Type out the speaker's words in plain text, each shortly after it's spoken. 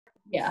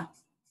Yeah.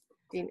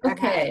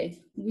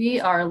 Okay,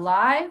 we are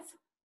live.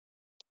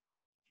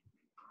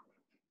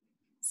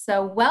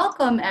 So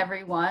welcome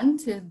everyone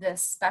to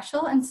this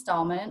special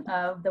installment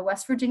of the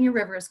West Virginia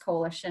Rivers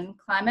Coalition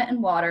Climate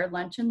and Water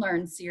Lunch and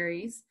Learn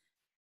series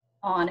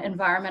on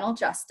environmental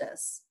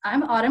justice.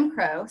 I'm Autumn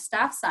Crow,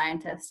 staff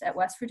scientist at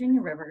West Virginia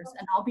Rivers,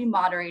 and I'll be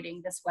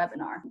moderating this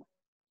webinar.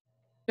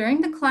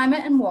 During the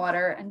Climate and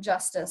Water and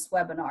Justice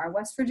webinar,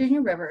 West Virginia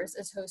Rivers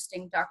is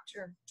hosting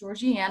Dr.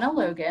 Georgiana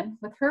Logan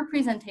with her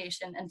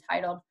presentation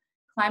entitled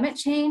Climate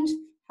Change,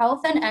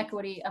 Health and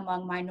Equity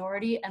Among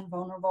Minority and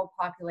Vulnerable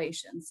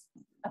Populations,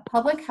 a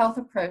Public Health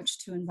Approach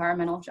to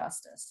Environmental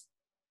Justice.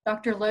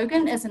 Dr.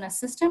 Logan is an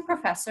assistant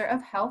professor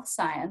of health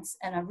science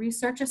and a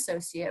research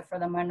associate for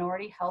the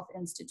Minority Heath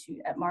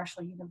Institute at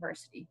Marshall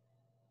University,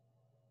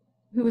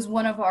 who is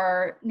one of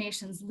our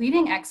nation's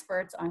leading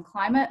experts on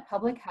climate,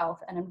 public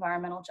health, and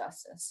environmental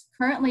justice.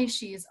 Currently,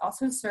 she is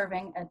also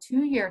serving a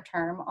 2-year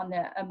term on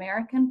the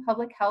American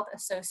Public Health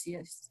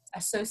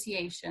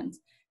Association's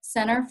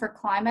Center for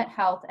Climate,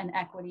 Health, and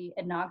Equity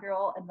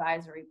Inaugural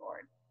Advisory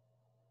Board.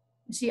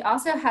 She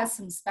also has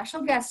some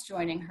special guests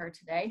joining her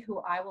today who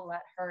I will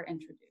let her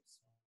introduce.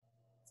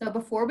 So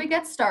before we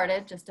get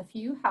started, just a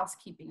few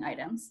housekeeping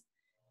items.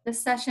 This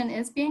session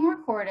is being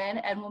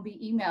recorded and will be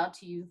emailed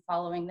to you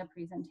following the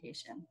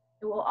presentation.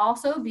 It will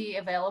also be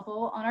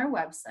available on our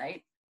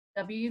website,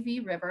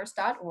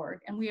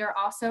 wvrivers.org, and we are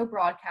also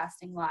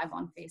broadcasting live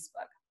on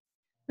Facebook.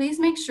 Please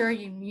make sure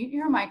you mute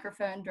your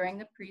microphone during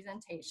the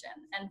presentation,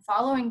 and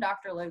following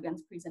Dr.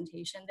 Logan's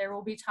presentation, there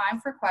will be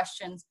time for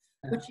questions,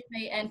 which you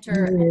may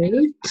enter at any time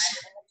in the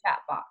chat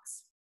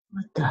box.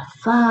 What the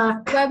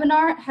fuck? The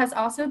webinar has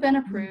also been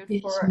approved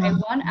for a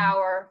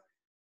 1-hour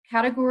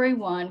Category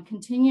 1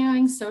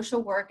 continuing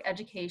social work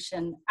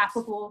education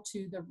applicable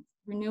to the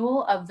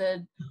renewal of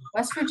the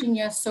West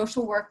Virginia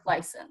Social Work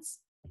License.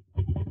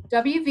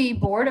 WV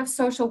Board of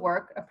Social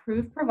Work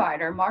approved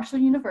provider, Marshall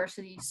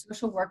University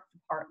Social Work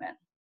Department,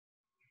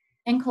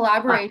 in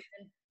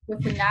collaboration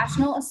with the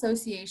National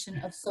Association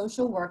of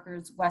Social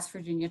Workers West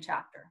Virginia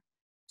chapter.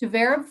 To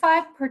verify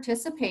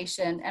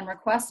participation and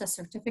request a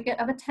certificate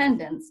of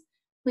attendance,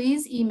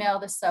 please email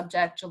the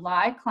subject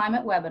July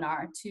Climate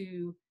Webinar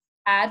to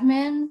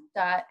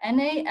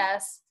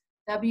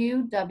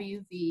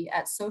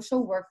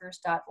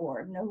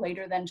admin.naswwv@socialworkers.org no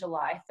later than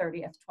July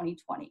 30th,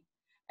 2020.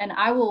 And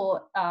I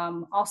will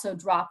also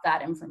drop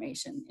that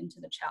information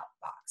into the chat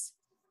box.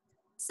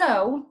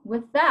 So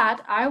with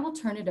that, I will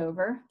turn it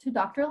over to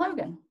Dr.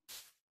 Logan.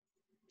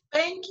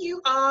 Thank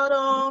you,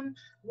 Autumn.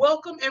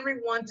 Welcome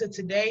everyone to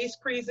today's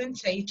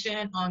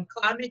presentation on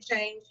climate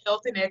change,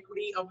 health and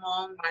equity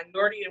among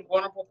minority and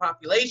vulnerable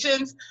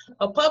populations,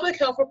 a public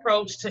health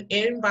approach to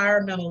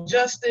environmental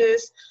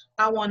justice.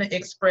 I want to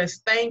express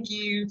thank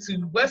you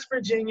to West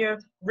Virginia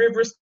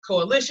Rivers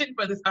Coalition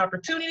for this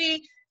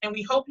opportunity, and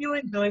we hope you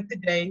enjoyed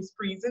today's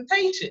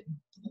presentation.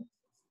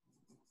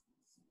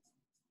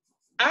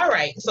 All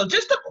right, so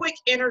just a quick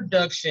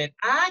introduction.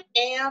 I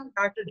am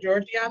Dr.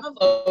 Georgiana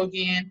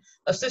Logan,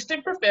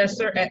 assistant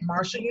professor at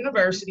Marshall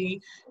University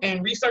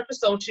and research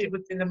associate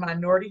within the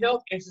Minority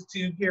Heath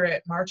Institute here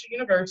at Marshall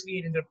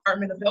University in the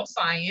Department of Health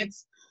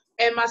Science.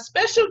 And my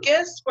special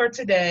guest for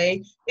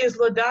today is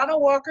LaDonna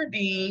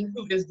Walker-Dean,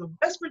 who is the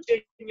West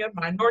Virginia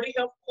Minority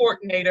Health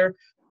Coordinator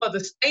for the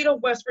state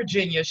of West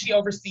Virginia. She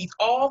oversees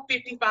all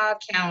 55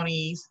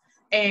 counties,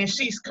 and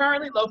she's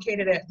currently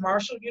located at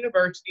Marshall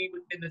University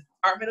within the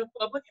Department of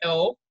Public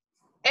Health.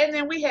 And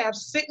then we have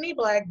Sydney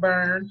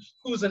Blackburn,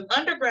 who's an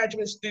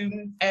undergraduate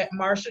student at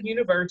Marshall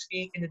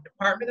University in the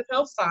Department of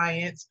Health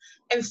Science.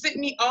 And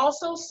Sydney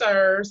also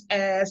serves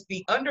as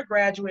the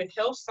Undergraduate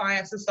Health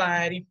Science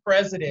Society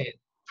president.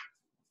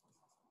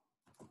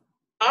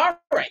 All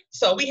right,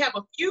 so we have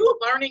a few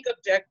learning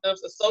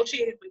objectives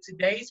associated with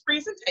today's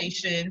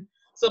presentation.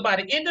 So by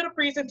the end of the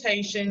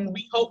presentation,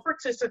 we hope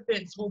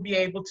participants will be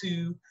able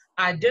to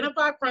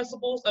identify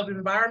principles of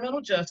environmental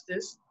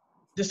justice,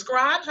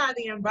 describe how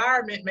the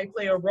environment may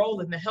play a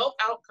role in the health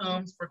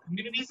outcomes for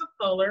communities of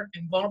color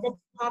and vulnerable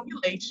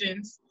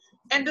populations,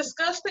 and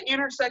discuss the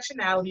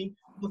intersectionality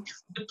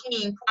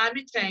between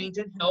climate change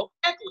and health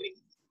equity.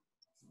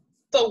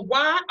 So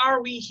why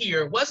are we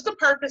here? What's the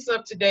purpose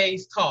of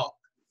today's talk?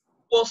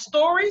 Well,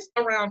 stories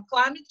around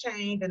climate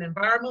change and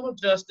environmental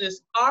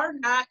justice are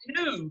not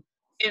new.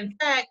 In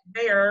fact,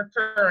 they are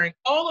occurring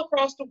all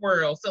across the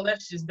world. So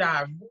let's just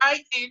dive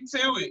right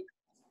into it.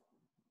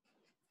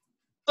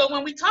 So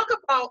when we talk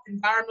about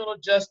environmental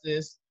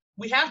justice,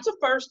 we have to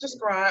first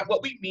describe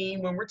what we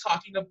mean when we're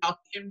talking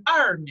about the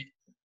environment.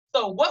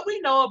 So what we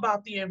know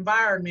about the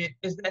environment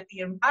is that the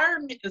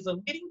environment is a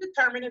leading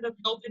determinant of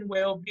health and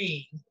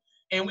well-being.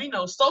 And we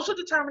know social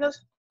determinants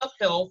of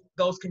health,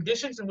 those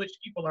conditions in which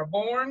people are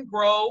born,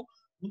 grow,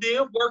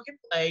 live, work, and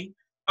play,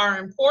 are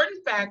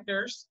important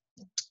factors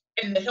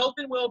in the health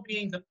and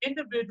well-being of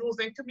individuals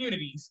and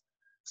communities.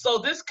 So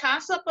this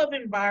concept of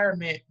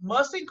environment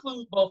must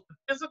include both the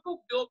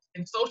physical, built,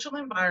 and social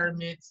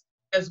environments,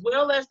 as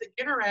well as the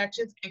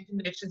interactions and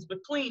connections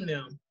between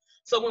them.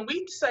 So when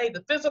we say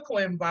the physical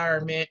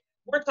environment,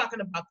 we're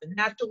talking about the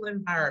natural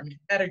environment.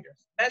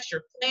 That's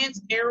your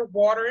plants, air,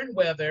 water, and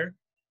weather.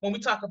 When we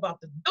talk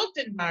about the built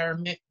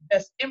environment,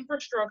 that's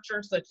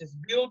infrastructure such as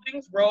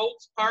buildings,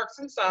 roads, parks,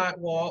 and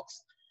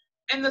sidewalks.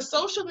 And the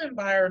social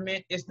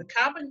environment is the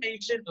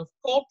combination of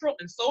cultural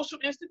and social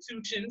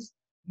institutions,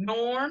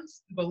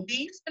 norms,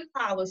 beliefs, and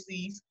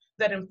policies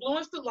that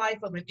influence the life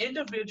of an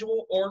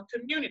individual or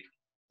community.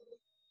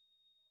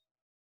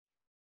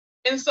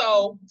 And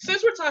so,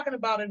 since we're talking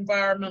about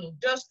environmental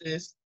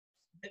justice,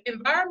 the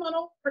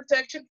Environmental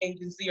Protection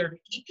Agency, or the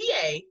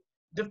EPA,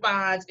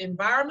 defines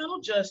environmental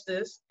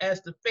justice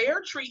as the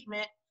fair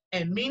treatment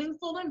and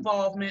meaningful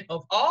involvement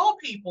of all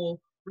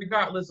people,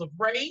 regardless of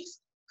race,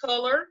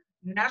 color,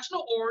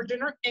 national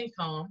origin, or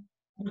income,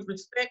 with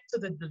respect to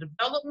the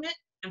development,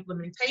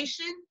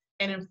 implementation,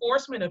 and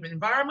enforcement of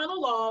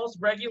environmental laws,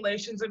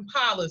 regulations, and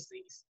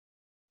policies.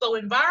 So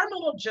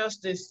environmental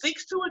justice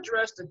seeks to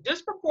address the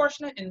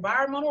disproportionate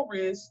environmental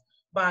risks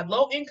by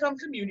low-income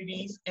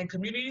communities and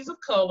communities of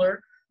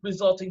color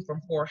resulting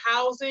from poor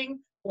housing,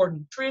 poor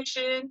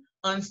nutrition,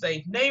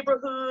 unsafe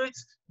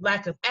neighborhoods,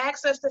 lack of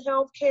access to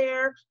health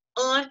care,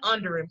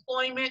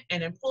 underemployment,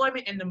 and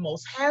employment in the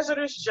most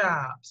hazardous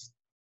jobs.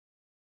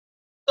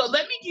 So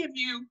let me give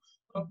you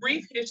a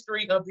brief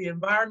history of the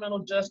environmental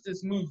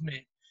justice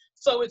movement.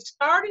 So it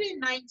started in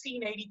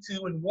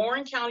 1982 in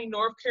Warren County,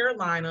 North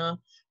Carolina,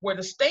 where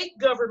the state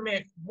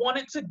government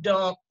wanted to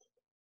dump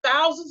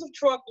thousands of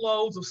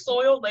truckloads of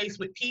soil laced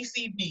with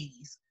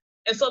PCBs.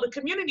 And so the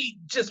community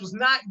just was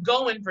not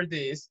going for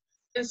this.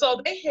 And so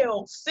they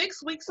held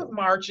 6 weeks of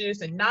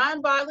marches and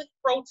nonviolent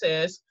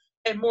protests,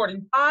 and more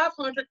than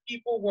 500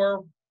 people were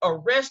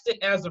arrested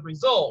as a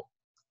result.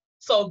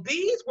 So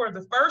these were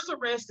the first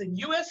arrests in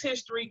U.S.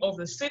 history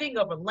over the sitting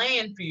of a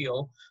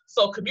landfill.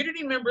 So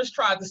community members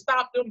tried to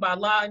stop them by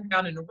lying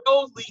down in the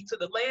roads leading to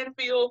the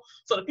landfill,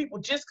 so the people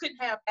just couldn't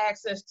have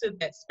access to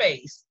that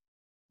space.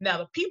 Now,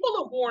 the people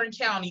of Warren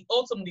County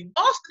ultimately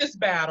lost this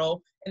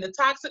battle, and the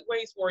toxic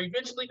waste were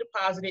eventually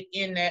deposited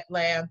in that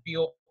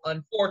landfill,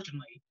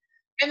 unfortunately.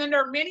 And then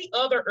there are many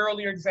other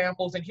earlier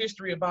examples in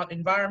history about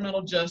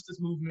environmental justice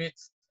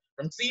movements,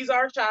 from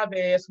Cesar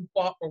Chavez, who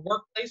fought for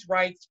workplace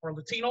rights for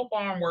Latino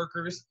farm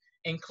workers,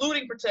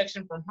 including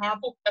protection from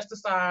harmful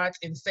pesticides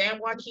in San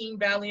Joaquin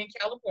Valley in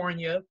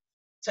California,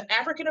 to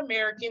African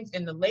Americans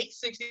in the late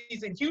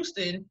 60s in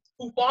Houston,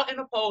 who fought and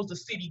opposed the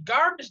city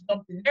garbage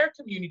dump in their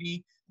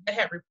community that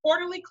had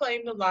reportedly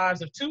claimed the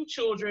lives of 2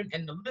 children,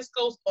 and the list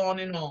goes on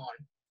and on.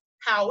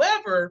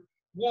 However,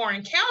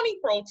 Warren County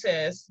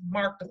protests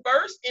marked the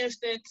first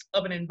instance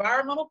of an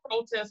environmental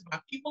protest by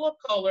people of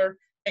color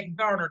that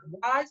garnered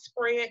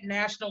widespread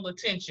national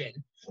attention.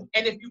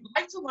 And if you'd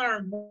like to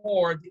learn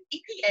more, the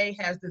EPA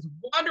has this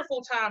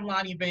wonderful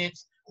timeline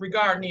events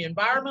regarding the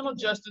environmental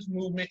justice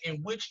movement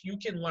in which you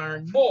can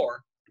learn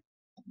more.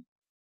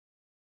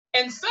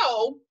 And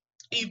so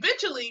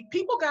eventually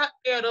people got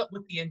fed up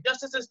with the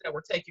injustices that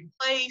were taking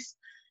place,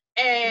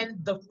 and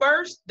the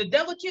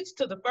delegates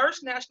to the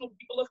first National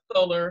People of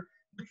Color,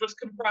 which was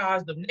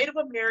comprised of Native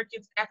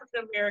Americans,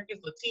 African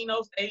Americans,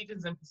 Latinos,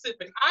 Asians, and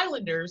Pacific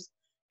Islanders,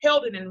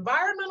 held an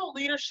environmental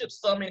leadership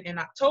summit in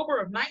October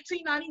of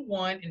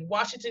 1991 in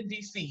Washington,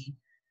 D.C.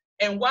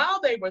 And while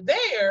they were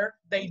there,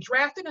 they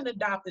drafted and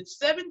adopted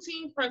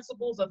 17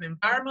 principles of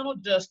environmental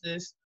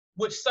justice,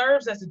 which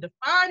serves as a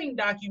defining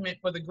document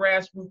for the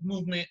grassroots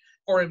movement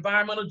for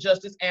environmental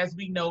justice as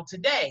we know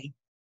today.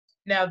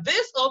 Now,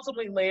 this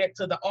ultimately led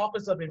to the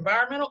Office of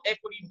Environmental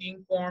Equity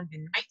being formed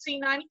in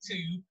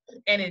 1992,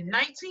 and in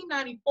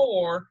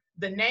 1994,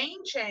 the name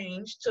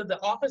changed to the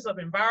Office of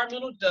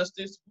Environmental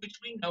Justice, which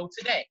we know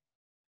today.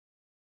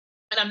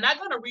 And I'm not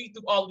going to read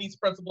through all of these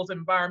principles of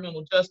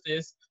environmental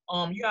justice.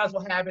 You guys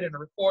will have it in a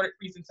recorded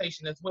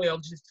presentation as well.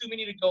 Just too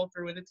many to go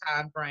through in the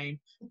time frame.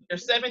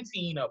 There's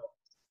 17 of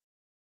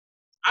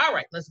them. All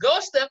right, let's go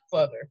a step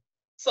further.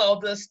 So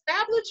the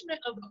establishment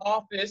of the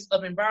Office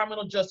of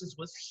Environmental Justice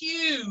was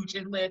huge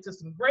and led to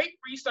some great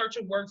research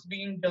and works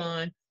being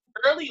done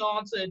early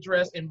on to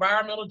address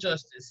environmental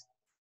justice.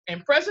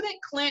 And President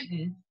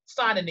Clinton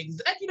signed an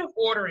executive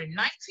order in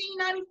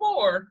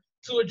 1994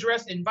 to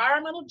address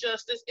environmental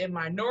justice in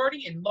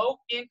minority and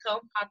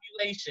low-income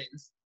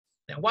populations.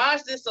 Now, why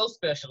is this so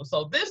special?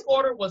 So this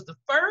order was the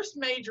first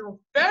major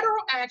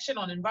federal action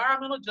on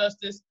environmental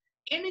justice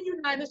in the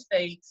United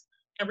States,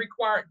 and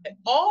required that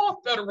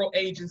all federal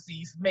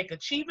agencies make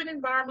achieving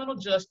environmental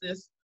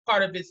justice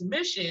part of its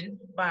mission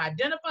by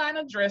identifying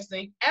and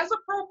addressing, as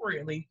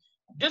appropriately,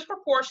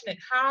 disproportionate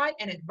high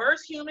and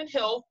adverse human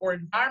health or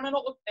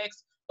environmental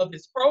effects of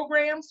its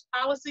programs,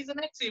 policies,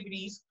 and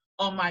activities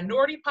on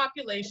minority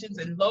populations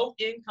and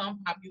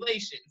low-income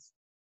populations.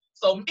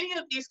 So many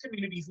of these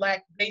communities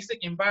lack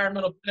basic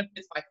environmental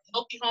benefits like a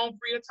healthy home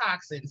free of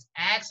toxins,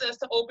 access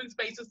to open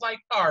spaces like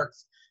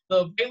parks,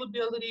 the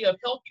availability of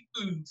healthy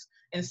foods,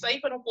 and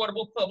safe and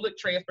affordable public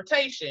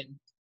transportation.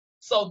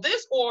 So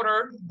this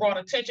order brought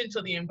attention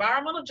to the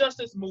environmental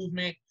justice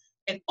movement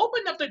and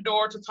opened up the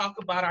door to talk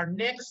about our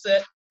next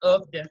set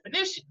of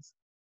definitions.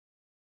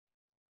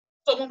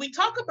 So when we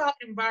talk about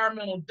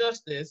environmental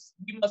justice,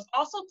 we must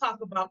also talk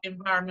about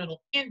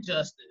environmental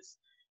injustice.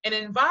 And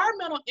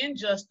environmental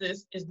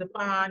injustice is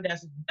defined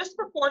as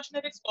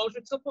disproportionate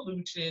exposure to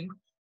pollution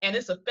and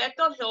its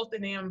effect on health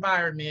and the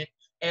environment,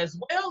 as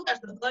well as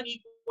the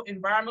unequal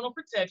environmental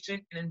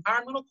protection and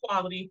environmental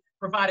quality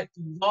provided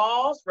through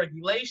laws,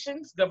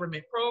 regulations,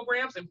 government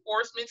programs,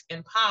 enforcements,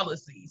 and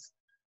policies.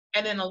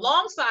 And then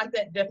alongside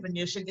that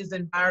definition is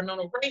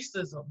environmental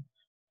racism,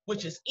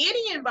 which is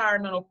any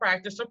environmental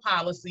practice or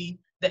policy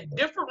that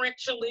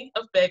differentially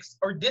affects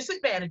or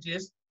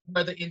disadvantages,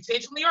 whether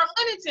intentionally or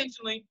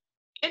unintentionally,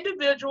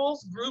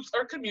 individuals, groups,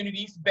 or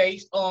communities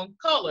based on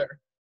color.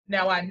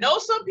 Now, I know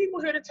some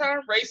people hear the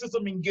term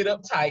racism and get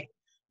uptight,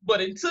 but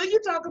until you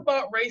talk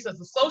about race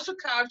as a social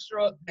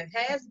construct that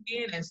has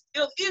been and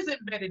still is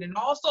embedded in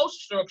all social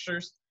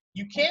structures,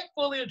 you can't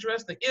fully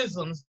address the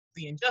isms,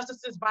 the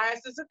injustices,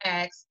 biases, and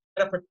acts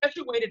that are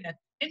perpetuated at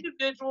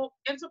individual,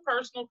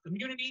 interpersonal,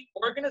 community,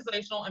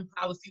 organizational, and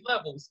policy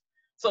levels.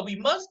 So we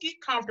must get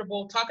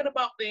comfortable talking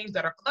about things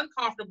that are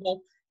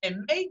uncomfortable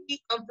and may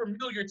be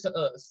unfamiliar to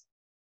us.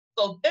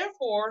 So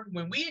therefore,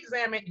 when we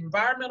examine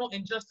environmental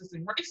injustice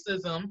and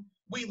racism,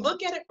 we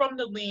look at it from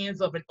the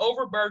lens of an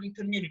overburdened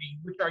community,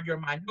 which are your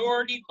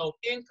minority,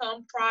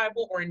 low-income,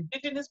 tribal, or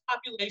indigenous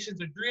populations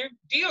or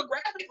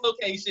geographic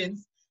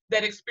locations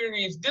that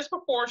experience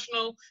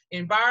disproportional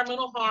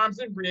environmental harms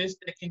and risks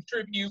that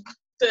contribute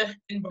to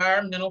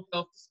environmental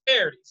health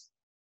disparities.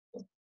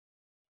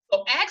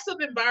 So acts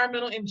of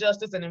environmental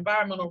injustice and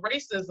environmental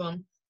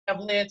racism have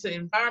led to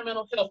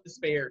environmental health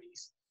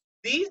disparities.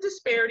 These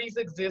disparities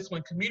exist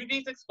when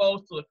communities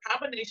exposed to a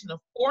combination of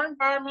poor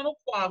environmental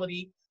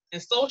quality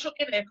and social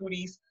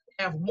inequities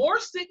have more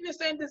sickness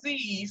and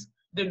disease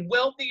than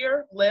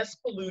wealthier, less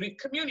polluted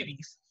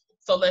communities.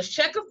 So let's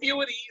check a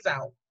few of these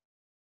out.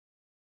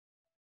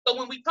 So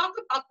when we talk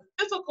about the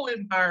physical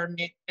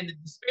environment and the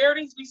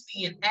disparities we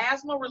see in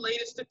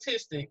asthma-related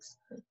statistics,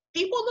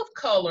 people of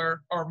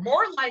color are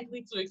more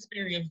likely to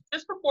experience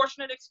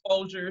disproportionate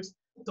exposures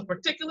to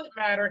particulate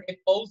matter and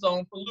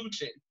ozone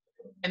pollution.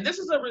 And this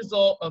is a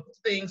result of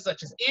things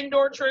such as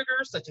indoor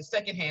triggers, such as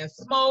secondhand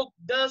smoke,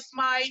 dust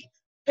mite,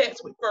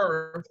 pets with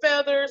fur and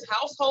feathers,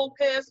 household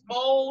pests,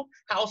 mold,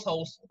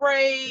 household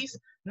sprays,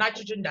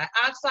 nitrogen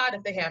dioxide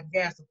if they have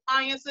gas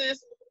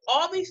appliances,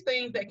 all these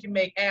things that can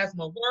make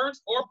asthma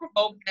worse or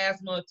provoke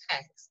asthma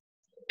attacks.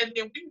 And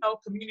then we know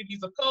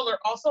communities of color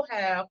also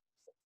have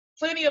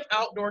plenty of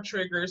outdoor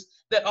triggers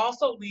that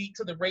also lead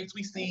to the rates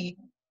we see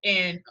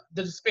in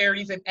the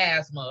disparities in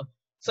asthma,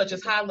 such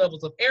as high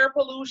levels of air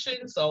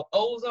pollution, so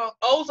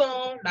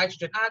ozone,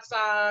 nitrogen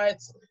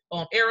oxides,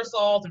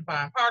 aerosols, and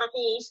fine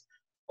particles,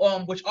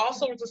 which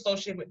also is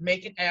associated with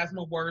making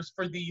asthma worse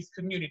for these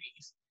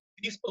communities.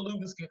 These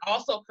pollutants can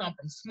also come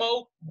from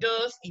smoke,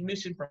 dust,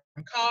 emission from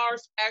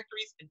cars,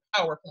 factories, and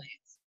power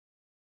plants.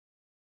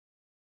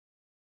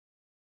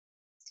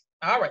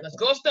 All right, let's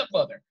go a step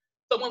further.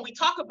 So when we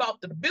talk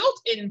about the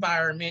built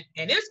environment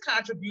and its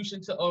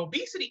contribution to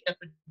obesity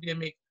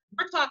epidemic,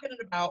 we're talking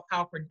about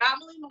how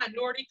predominantly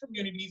minority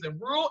communities in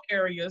rural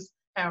areas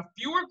have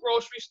fewer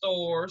grocery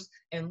stores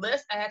and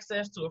less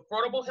access to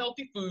affordable,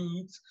 healthy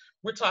foods.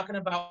 We're talking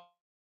about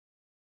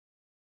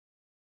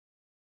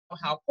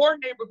how poor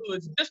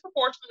neighborhoods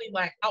disproportionately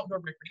lack outdoor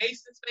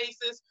recreation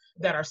spaces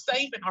that are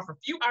safe and offer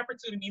few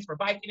opportunities for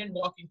biking and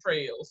walking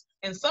trails.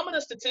 And some of the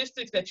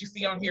statistics that you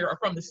see on here are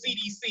from the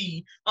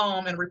CDC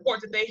and a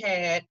report that they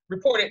had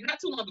reported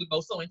not too long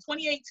ago. So in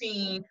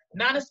 2018,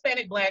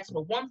 non-Hispanic Blacks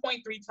were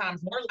 1.3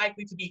 times more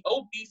likely to be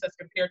obese as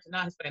compared to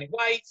non-Hispanic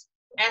whites.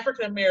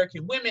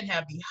 African-American women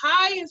have the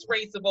highest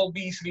rates of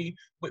obesity,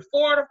 with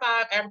 4 to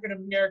 5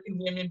 African-American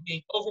women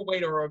being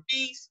overweight or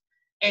obese.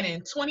 And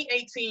in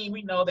 2018,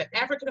 we know that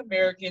African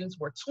Americans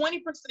were 20%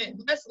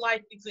 less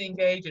likely to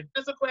engage in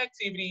physical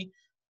activity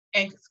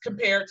and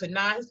compared to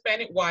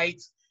non-Hispanic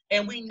whites.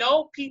 And we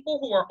know people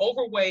who are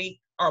overweight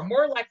are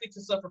more likely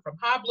to suffer from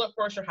high blood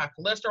pressure, high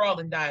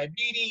cholesterol, and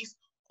diabetes,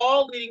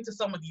 all leading to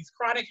some of these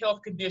chronic health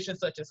conditions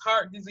such as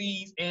heart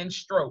disease and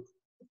stroke.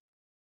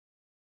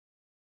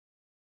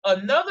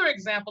 Another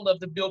example of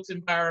the built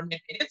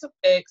environment and its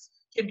effects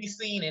can be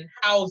seen in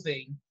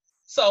housing.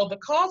 So the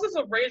causes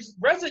of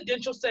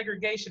residential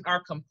segregation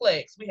are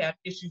complex. We have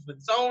issues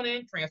with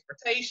zoning,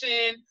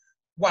 transportation,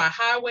 why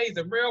highways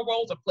and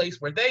railroads are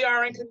placed where they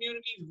are in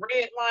communities,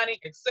 redlining,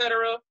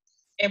 etc.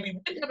 And we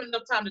didn't have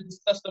enough time to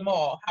discuss them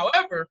all.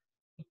 However,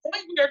 the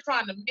point we are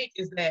trying to make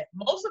is that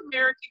most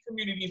American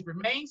communities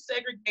remain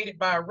segregated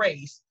by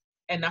race,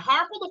 and the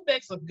harmful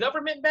effects of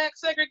government-backed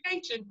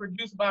segregation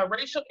produced by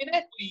racial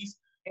inequities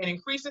and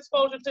increased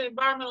exposure to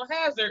environmental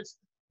hazards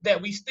that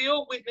we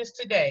still witness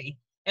today.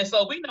 And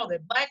so we know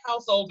that Black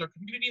households or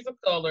communities of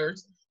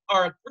colors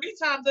are 3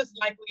 times as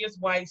likely as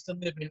whites to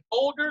live in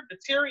older,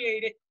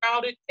 deteriorated,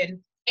 crowded, and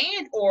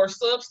or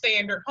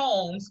substandard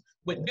homes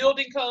with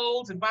building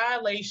codes and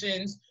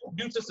violations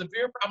due to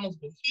severe problems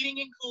with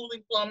heating and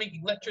cooling, plumbing,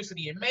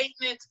 electricity, and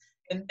maintenance.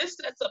 And this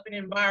sets up an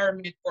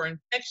environment for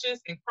infectious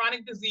and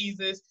chronic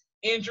diseases,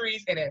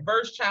 injuries, and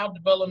adverse child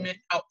development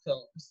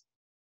outcomes.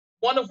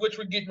 one of which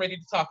we're getting ready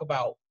to talk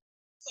about.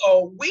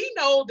 So we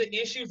know the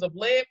issues of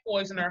lead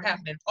poison are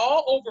happening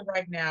all over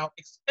right now,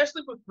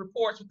 especially with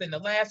reports within the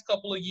last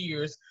couple of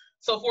years.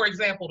 So for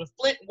example, the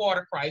Flint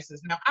water crisis.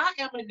 Now I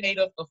am a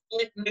native of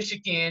Flint,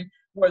 Michigan,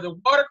 where the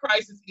water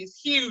crisis is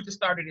huge. It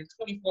started in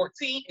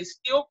 2014. It's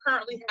still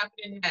currently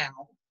happening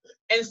now.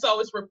 And so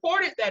it's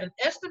reported that an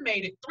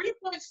estimated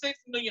 3.6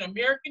 million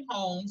American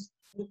homes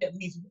with at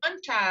least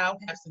one child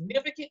have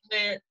significant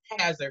lead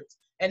hazards.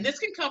 And this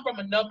can come from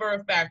a number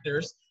of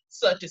factors,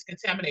 such as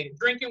contaminated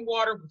drinking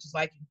water, which is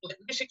like in Flint,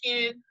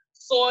 Michigan,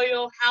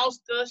 soil, house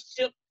dust,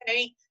 chip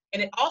paint,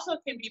 and it also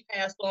can be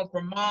passed on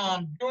from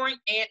mom during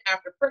and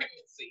after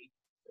pregnancy.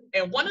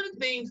 And one of the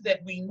things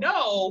that we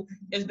know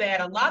is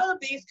that a lot of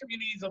these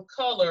communities of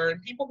color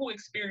and people who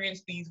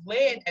experience these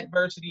lead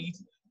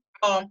adversities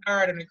are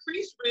at an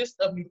increased risk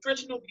of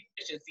nutritional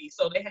deficiency.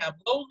 So they have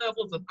low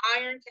levels of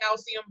iron,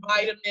 calcium,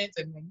 vitamins,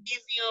 and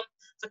magnesium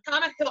to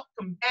kind of help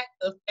combat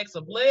the effects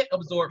of lead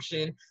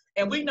absorption.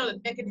 And we know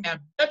that they can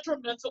have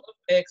detrimental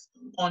effects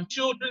on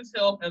children's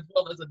health as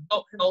well as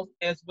adult health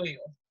as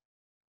well.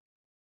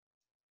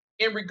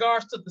 In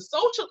regards to the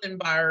social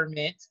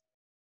environment,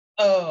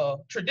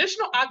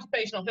 traditional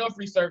occupational health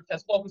research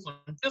has focused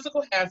on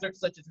physical hazards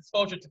such as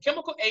exposure to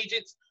chemical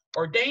agents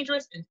or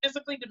dangerous and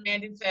physically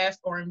demanding tasks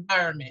or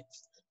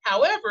environments.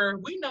 However,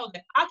 we know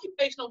that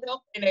occupational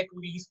health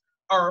inequities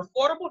are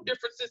affordable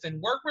differences in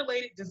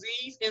work-related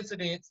disease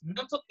incidents,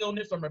 mental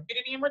illness, or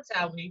morbidity and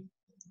mortality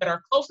that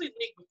are closely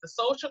linked with the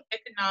social,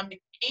 economic,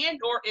 and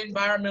or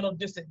environmental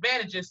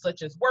disadvantages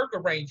such as work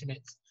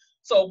arrangements.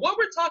 So what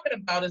we're talking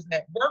about is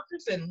that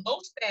workers in low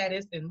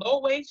status and low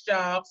wage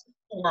jobs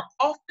who are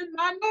often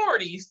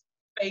minorities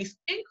face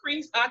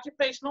increased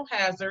occupational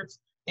hazards,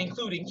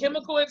 including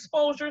chemical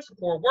exposures,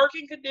 poor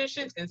working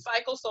conditions, and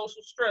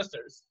psychosocial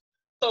stressors.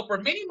 So for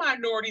many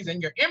minorities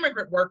and your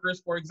immigrant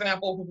workers, for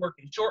example, who work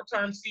in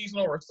short-term,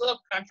 seasonal, or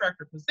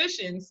subcontractor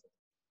positions,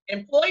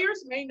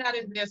 employers may not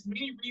invest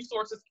many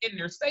resources in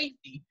their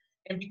safety.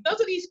 And because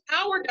of these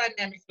power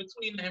dynamics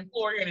between the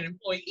employer and an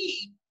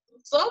employee,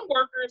 some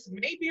workers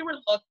may be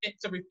reluctant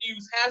to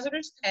refuse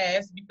hazardous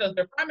tasks because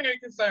their primary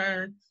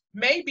concern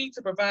may be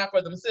to provide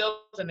for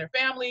themselves and their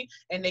family,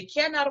 and they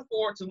cannot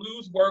afford to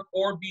lose work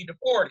or be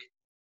deported.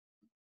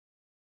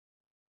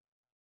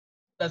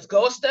 Let's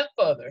go a step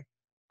further.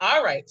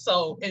 All right,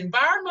 so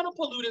environmental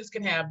pollutants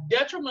can have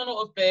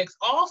detrimental effects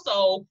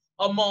also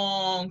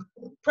among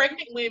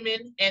pregnant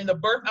women and the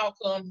birth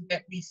outcomes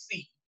that we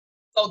see.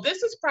 So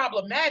this is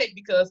problematic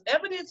because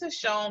evidence has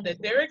shown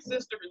that there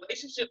exists a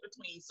relationship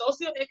between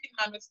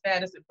socioeconomic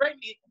status and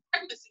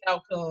pregnancy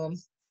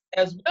outcomes,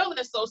 as well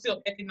as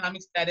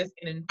socioeconomic status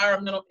and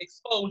environmental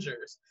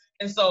exposures.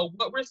 And so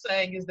what we're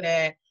saying is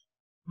that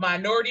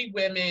minority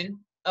women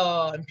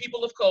and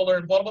people of color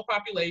and vulnerable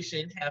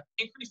population have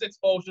increased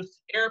exposures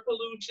to air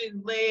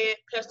pollution, lead,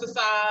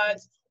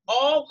 pesticides,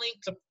 all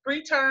linked to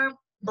preterm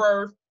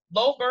birth,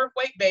 low birth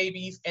weight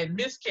babies, and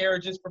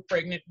miscarriages for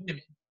pregnant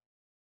women.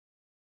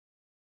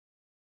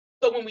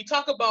 So when we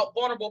talk about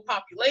vulnerable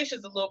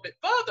populations a little bit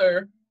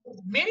further,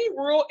 many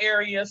rural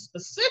areas,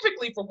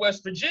 specifically for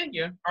West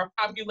Virginia, are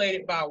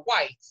populated by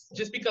whites,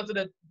 just because of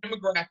the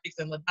demographics,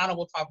 and LaDonna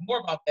will talk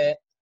more about that.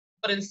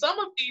 But in some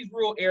of these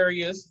rural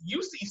areas,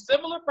 you see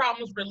similar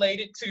problems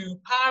related to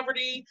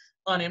poverty,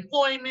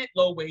 unemployment,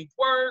 low-wage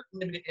work,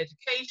 limited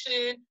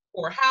education,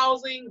 poor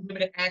housing,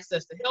 limited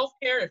access to health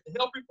care if the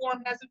health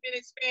reform hasn't been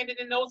expanded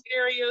in those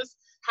areas,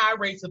 high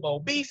rates of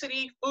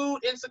obesity, food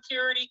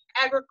insecurity,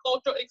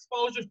 agricultural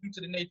exposures due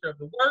to the nature of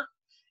the work,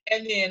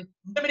 and then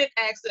limited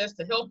access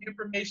to health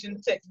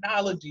information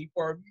technology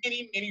for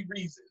many, many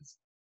reasons.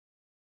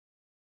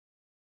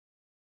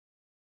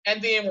 And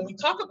then when we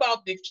talk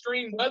about the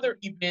extreme weather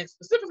events,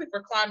 specifically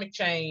for climate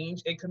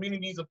change in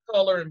communities of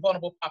color and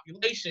vulnerable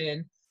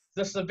population,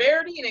 the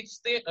severity and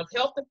extent of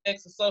health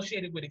effects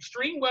associated with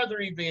extreme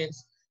weather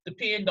events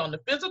depend on the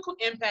physical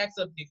impacts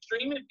of the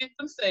extreme events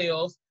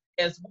themselves,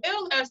 as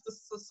well as the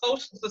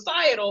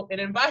societal and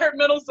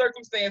environmental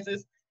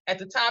circumstances at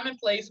the time and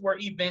place where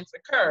events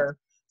occur.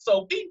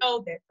 So we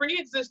know that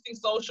pre-existing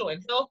social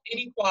and health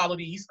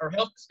inequalities or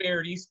health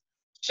disparities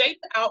shape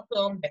the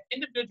outcome that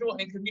individuals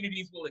and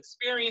communities will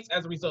experience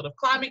as a result of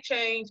climate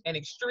change and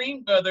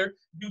extreme weather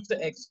due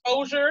to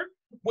exposure,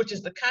 which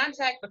is the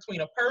contact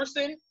between a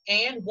person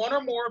and one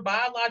or more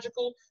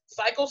biological,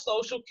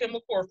 psychosocial,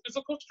 chemical, or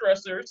physical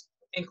stressors,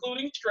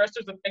 including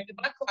stressors affected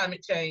by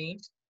climate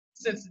change,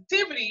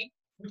 sensitivity,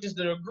 which is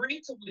the degree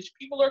to which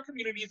people or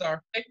communities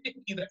are affected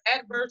either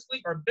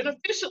adversely or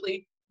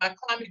beneficially by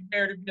climate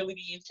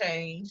variability and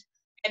change,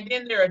 and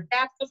then their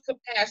adaptive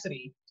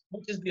capacity,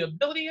 which is the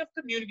ability of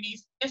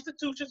communities,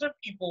 institutions, or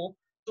people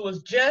to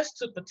adjust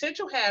to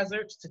potential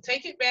hazards, to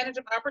take advantage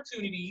of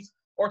opportunities,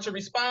 or to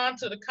respond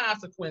to the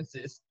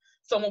consequences.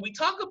 So when we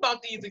talk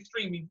about these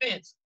extreme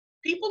events,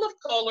 people of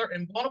color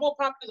and vulnerable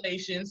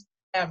populations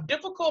have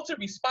difficulty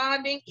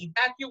responding,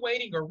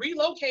 evacuating, or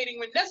relocating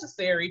when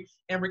necessary,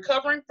 and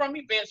recovering from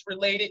events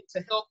related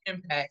to health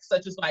impacts,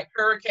 such as like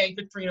Hurricane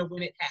Katrina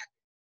when it happened.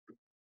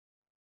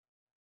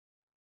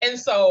 And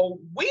so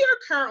we are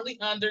currently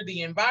under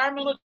the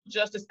Environmental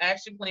Justice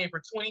Action Plan for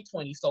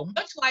 2020. So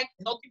much like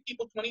Healthy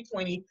People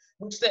 2020,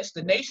 which sets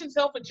the nation's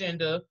health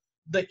agenda,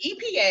 the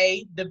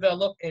EPA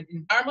developed an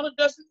Environmental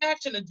Justice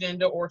Action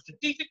Agenda or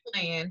strategic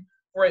plan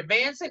for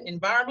advancing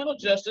environmental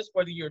justice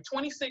for the year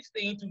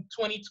 2016 to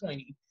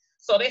 2020.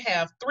 So they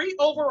have 3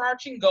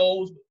 overarching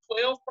goals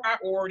with 12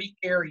 priority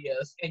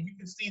areas, and you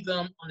can see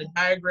them on the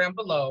diagram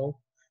below.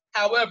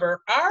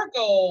 However, our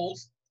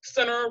goals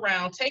center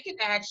around taking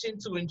action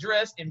to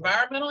address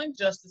environmental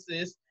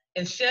injustices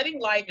and shedding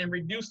light and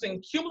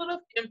reducing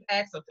cumulative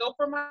impacts of health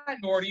for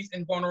minorities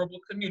and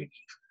vulnerable communities.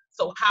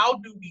 So how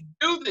do we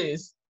do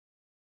this?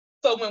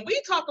 So when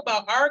we talk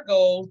about our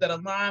goals that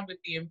align with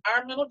the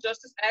Environmental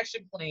Justice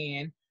Action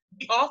Plan,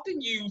 we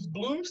often use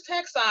Bloom's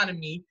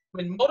taxonomy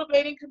when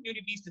motivating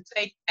communities to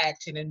take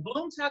action. And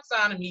Bloom's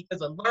taxonomy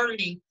is a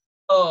learning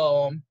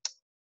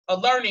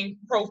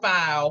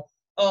profile,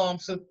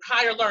 so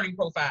higher learning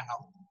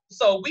profile.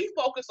 So we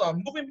focus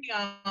on moving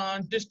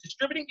beyond just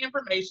distributing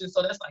information.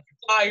 So that's like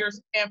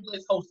flyers,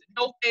 pamphlets, hosting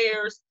health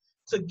fairs,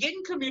 to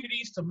getting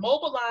communities to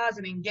mobilize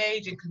and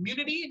engage in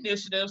community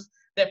initiatives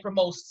that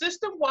promote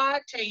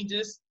system-wide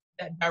changes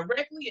that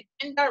directly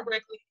and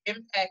indirectly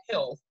impact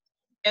health.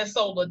 And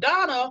so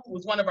LaDonna, who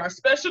was one of our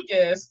special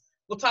guests,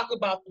 will talk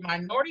about the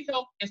Minority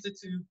Heath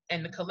Institute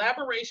and the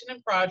collaboration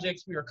and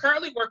projects we are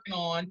currently working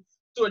on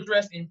to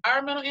address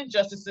environmental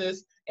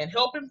injustices and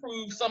help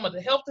improve some of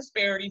the health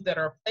disparities that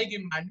are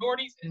plaguing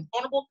minorities and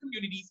vulnerable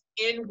communities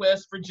in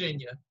West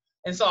Virginia.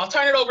 And so I'll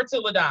turn it over to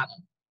LaDonna.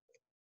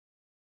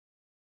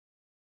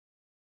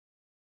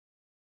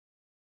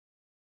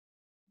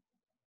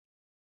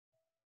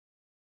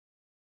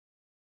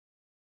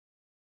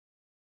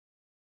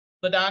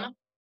 LaDonna?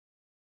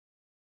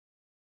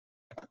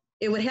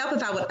 It would help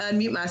if I would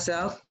unmute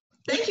myself.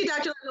 Thank you,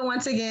 Dr. Logan,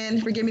 once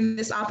again for giving me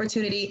this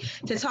opportunity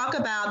to talk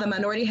about the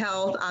Minority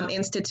Heath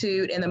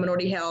Institute and the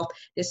minority health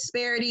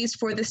disparities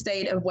for the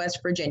state of West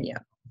Virginia.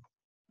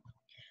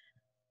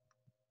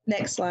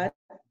 Next slide.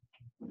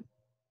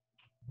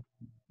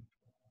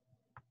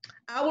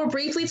 I will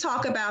briefly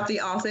talk about the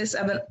Office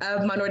of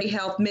Minority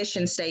Health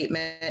mission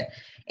statement.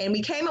 And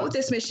we came up with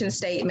this mission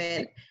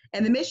statement.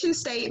 And the mission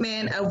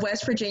statement of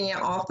West Virginia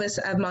Office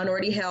of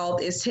Minority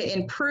Health is to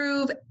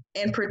improve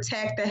and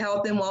protect the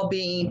health and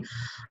well-being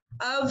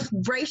of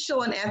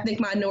racial and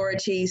ethnic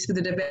minorities through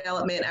the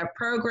development of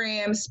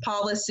programs,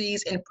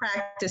 policies, and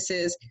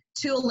practices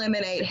to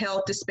eliminate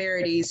health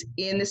disparities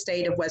in the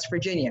state of West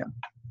Virginia.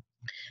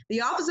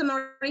 The Office of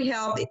Minority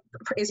Health,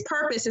 its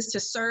purpose is to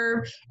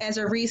serve as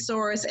a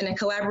resource and a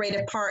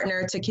collaborative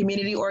partner to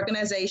community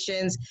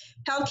organizations,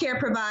 healthcare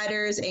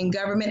providers, and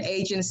government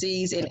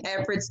agencies in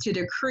efforts to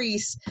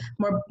decrease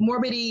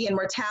morbidity and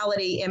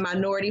mortality in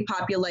minority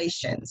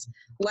populations.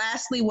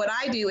 Lastly, what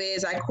I do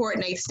is I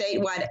coordinate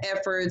statewide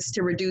efforts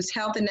to reduce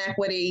health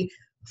inequity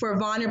for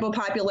vulnerable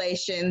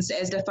populations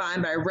as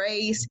defined by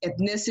race,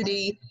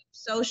 ethnicity,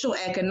 social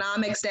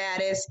economic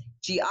status,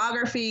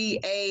 geography,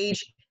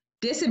 age,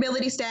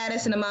 disability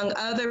status, and among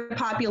other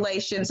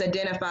populations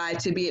identified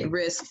to be at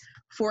risk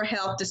for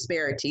health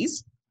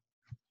disparities.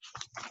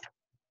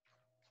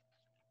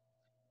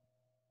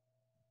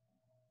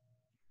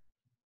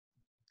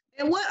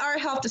 And what are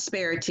health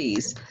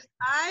disparities?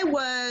 I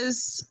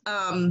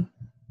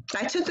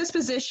took this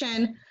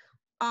position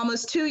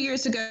almost 2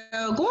 years ago,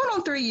 going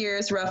on 3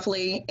 years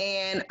roughly,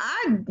 and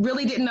I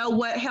really didn't know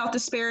what health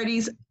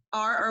disparities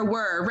are or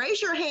were.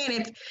 Raise your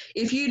hand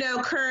if you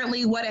know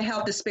currently what a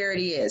health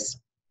disparity is.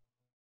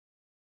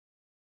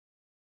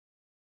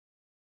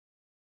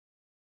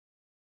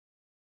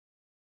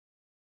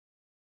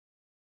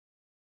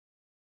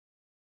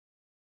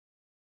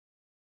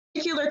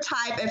 Particular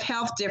type of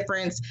health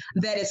difference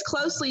that is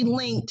closely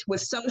linked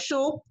with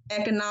social,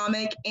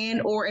 economic,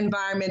 and/or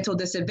environmental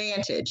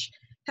disadvantage.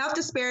 Health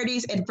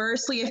disparities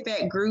adversely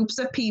affect groups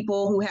of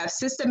people who have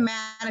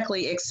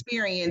systematically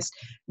experienced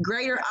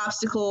greater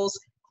obstacles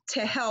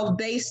to health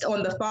based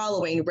on the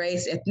following: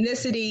 race,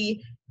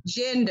 ethnicity,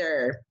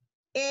 gender,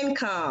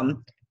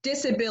 income,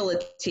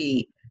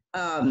 disability,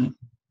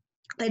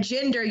 a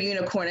gender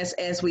unicorn,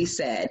 as we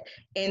said.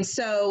 And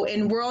so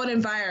in world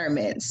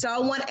environment. So I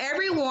want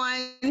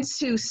everyone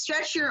to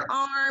stretch your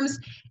arms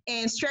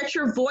and stretch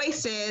your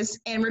voices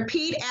and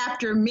repeat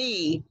after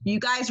me. You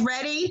guys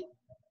ready?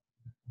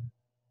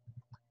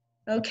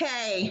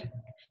 Okay.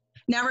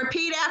 Now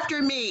repeat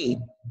after me.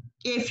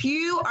 If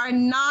you are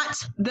not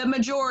the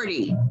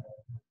majority.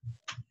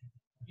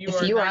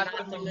 If you are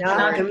not the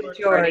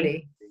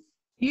majority.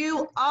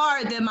 You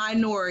are the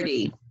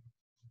minority.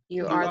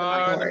 You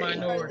are the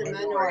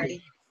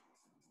minority.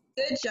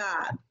 Good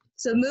job.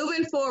 So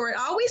moving forward,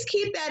 always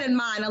keep that in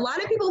mind. A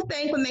lot of people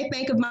think when they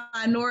think of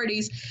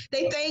minorities,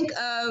 they think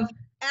of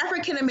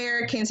African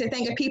Americans, they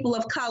think of people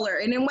of color.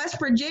 And in West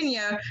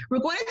Virginia, we're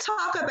going to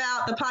talk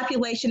about the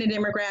population and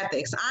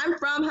demographics. I'm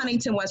from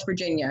Huntington, West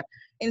Virginia.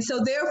 And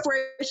so therefore,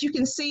 as you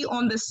can see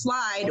on the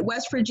slide,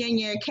 West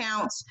Virginia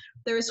counts,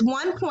 there's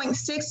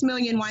 1.6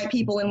 million white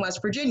people in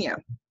West Virginia.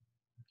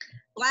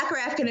 Black or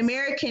African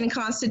American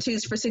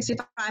constitutes for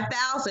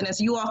 65,000. As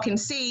you all can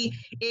see,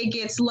 it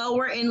gets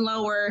lower and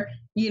lower,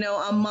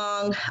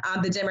 among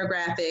the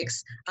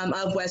demographics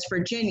of West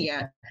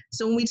Virginia.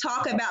 So when we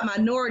talk about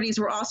minorities,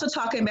 we're also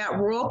talking about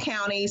rural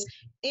counties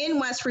in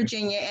West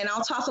Virginia, and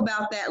I'll talk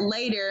about that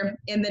later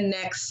in the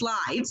next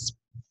slides.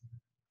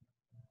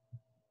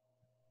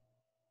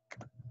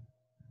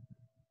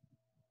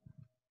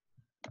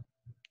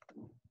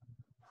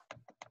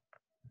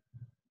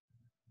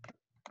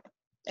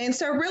 And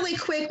so really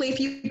quickly, if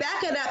you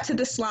back it up to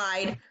the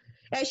slide,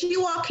 as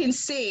you all can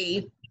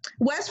see,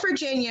 West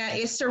Virginia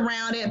is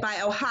surrounded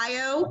by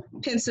Ohio,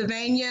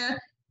 Pennsylvania,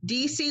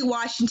 DC,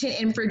 Washington,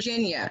 and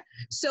Virginia.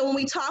 So when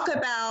we talk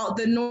about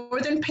the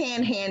Northern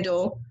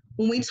Panhandle,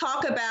 when we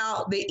talk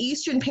about the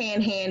Eastern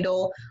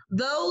Panhandle,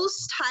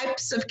 those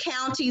types of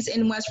counties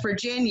in West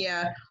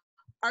Virginia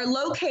are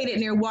located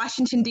near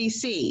Washington,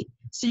 DC.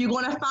 So you're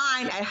going to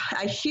find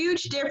a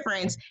huge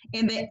difference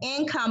in the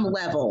income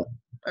level.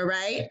 All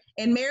right.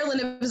 And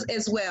Maryland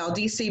as well,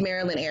 DC,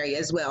 Maryland area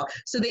as well.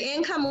 So the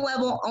income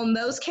level on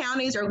those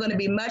counties are going to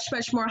be much,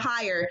 much more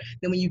higher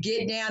than when you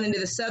get down into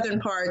the southern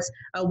parts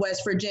of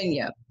West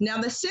Virginia. Now,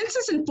 the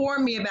census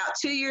informed me about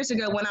 2 years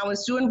ago when I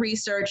was doing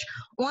research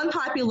on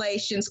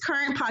populations,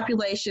 current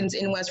populations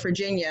in West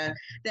Virginia,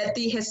 that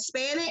the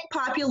Hispanic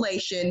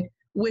population,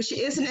 which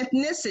is an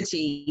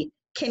ethnicity,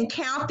 can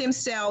count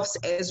themselves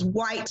as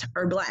white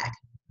or Black.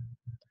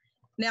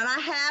 Now, I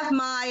have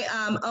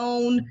my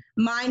own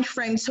mind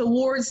frame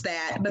towards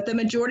that, but the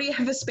majority of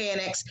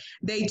Hispanics,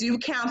 they do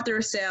count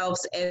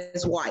themselves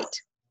as white.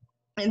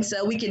 And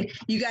so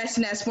you guys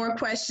can ask more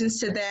questions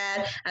to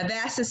that. I've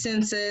asked the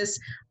census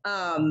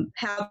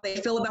how they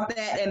feel about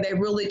that, and they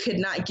really could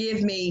not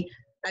give me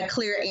a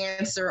clear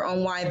answer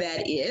on why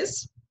that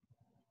is.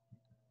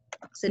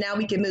 So now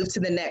we can move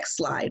to the next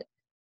slide.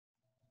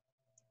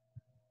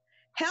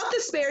 Health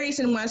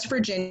disparities in West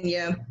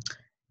Virginia.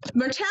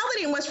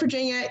 Mortality in West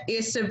Virginia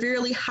is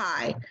severely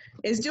high.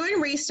 Is doing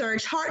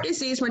research, heart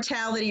disease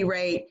mortality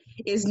rate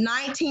is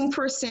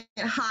 19%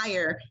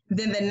 higher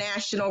than the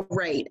national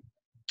rate.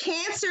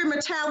 Cancer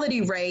mortality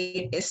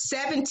rate is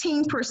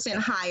 17%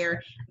 higher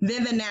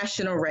than the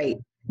national rate.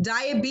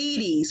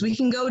 Diabetes, we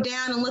can go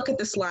down and look at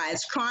the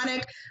slides.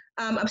 Chronic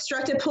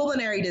obstructive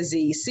pulmonary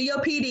disease,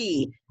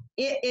 COPD,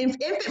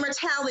 infant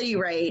mortality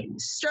rate,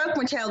 stroke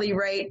mortality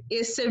rate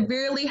is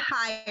severely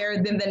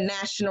higher than the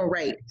national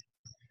rate.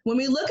 When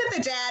we look at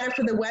the data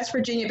for the West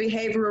Virginia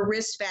Behavioral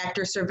Risk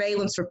Factor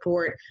Surveillance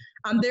Report,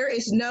 there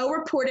is no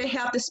reported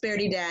health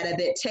disparity data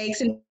that takes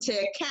into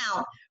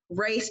account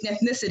race and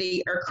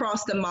ethnicity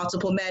across the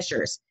multiple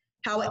measures.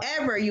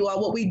 However, you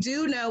all, what we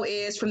do know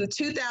is from the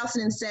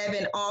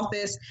 2007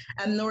 Office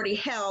of Minority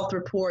Health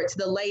report to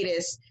the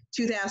latest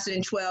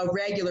 2012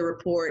 regular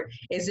report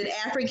is that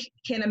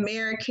African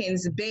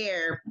Americans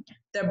bear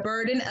the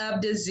burden of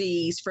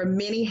disease for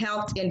many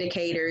health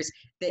indicators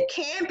that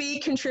can be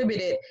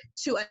contributed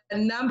to a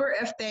number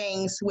of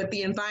things, with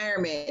the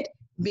environment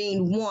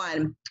being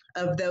one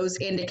of those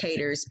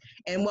indicators.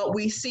 And what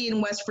we see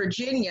in West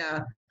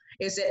Virginia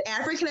is that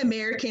African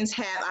Americans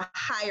have a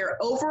higher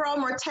overall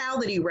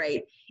mortality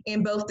rate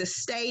in both the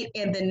state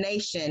and the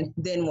nation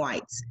than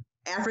whites.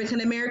 African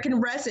American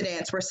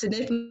residents were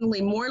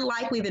significantly more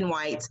likely than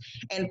whites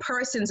and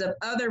persons of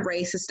other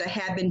races to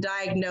have been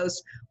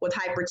diagnosed with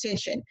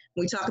hypertension.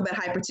 When we talk about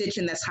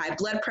hypertension, that's high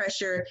blood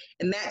pressure,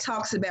 and that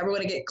talks about, we're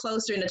going to get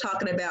closer into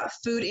talking about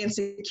food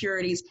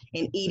insecurities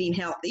and eating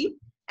healthy.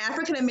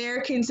 African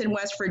Americans in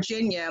West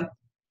Virginia,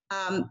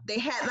 they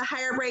had the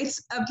higher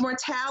rates of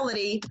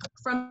mortality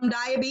from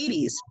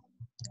diabetes,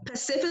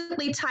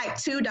 specifically type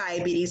 2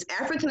 diabetes.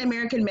 African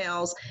American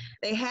males,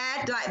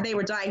 they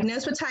were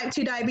diagnosed with type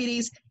 2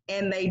 diabetes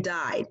and they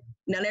died.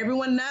 Now,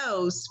 everyone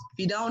knows,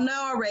 if you don't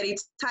know already,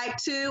 type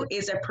 2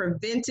 is a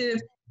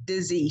preventive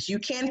disease. You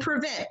can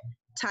prevent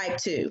type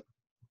 2.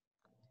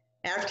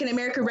 African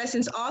American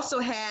residents also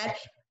had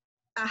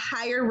a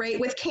higher rate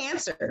with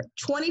cancer,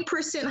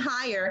 20%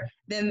 higher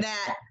than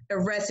that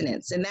of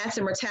residents, and that's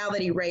a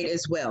mortality rate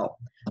as well.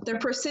 The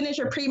percentage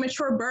of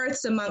premature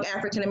births among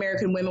African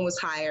American women was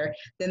higher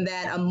than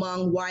that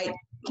among white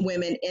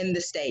women in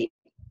the state.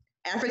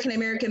 African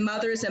American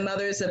mothers and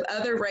mothers of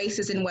other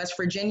races in West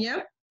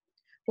Virginia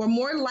were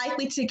more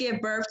likely to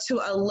give birth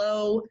to a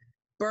low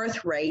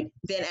birth rate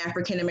than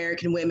African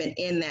American women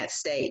in that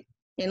state.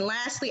 And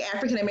lastly,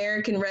 African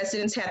American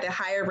residents have the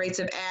higher rates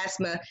of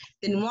asthma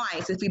than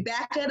whites. If we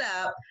back it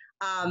up,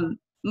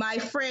 my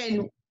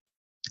friend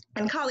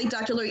and colleague,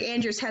 Dr. Lori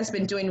Andrews, has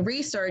been doing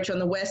research on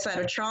the west side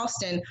of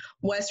Charleston,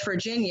 West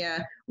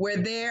Virginia, where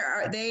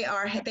they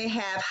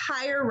have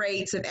higher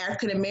rates of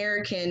African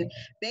American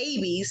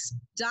babies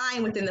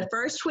dying within the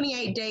first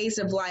 28 days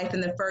of life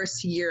and the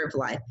first year of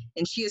life.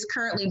 And she is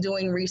currently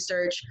doing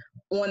research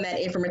on that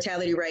infant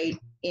mortality rate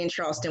in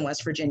Charleston,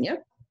 West Virginia.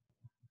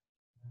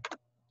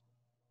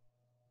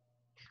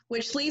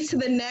 Which leads to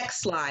the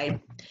next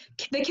slide.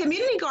 The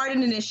Community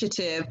Garden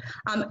Initiative,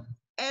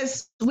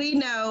 as we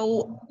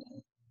know,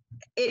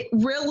 it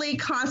really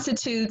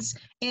constitutes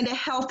into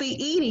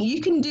healthy eating.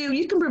 You can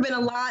prevent a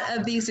lot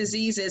of these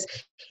diseases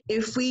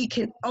if we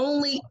can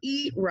only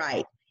eat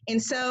right.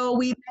 And so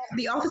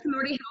the Office of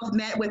Minority Health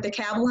met with the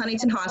Cabell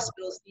Huntington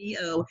Hospital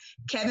CEO,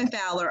 Kevin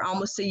Fowler,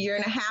 almost a year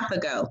and a half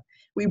ago.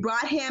 We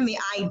brought him the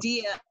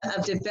idea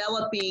of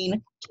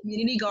developing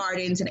community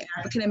gardens in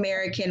African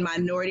American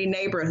minority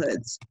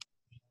neighborhoods.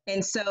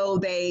 And so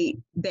they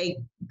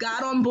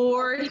got on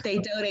board. They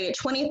donated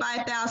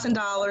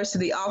 $25,000 to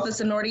the Office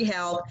of Minority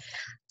Health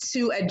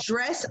to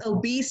address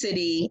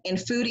obesity and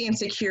food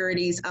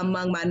insecurities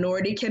among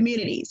minority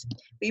communities.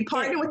 We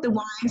partnered with the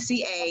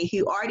YMCA,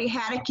 who already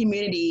had a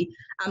community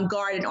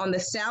garden on the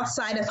south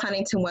side of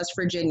Huntington, West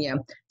Virginia.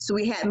 So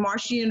we had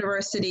Marshall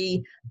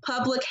University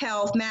public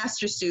health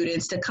master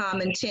students to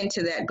come and tend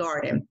to that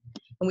garden.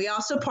 And we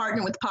also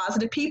partnered with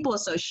Positive People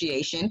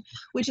Association,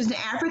 which is an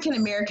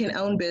African-American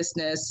owned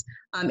business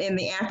in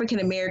the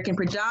African-American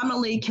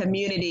predominantly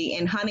community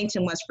in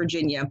Huntington, West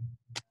Virginia.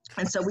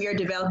 And so we are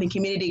developing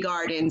community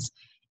gardens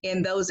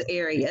in those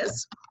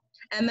areas.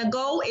 And the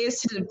goal is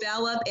to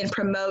develop and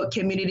promote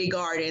community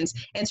gardens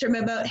and to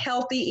promote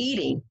healthy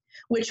eating,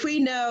 which we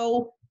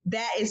know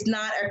that is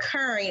not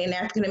occurring in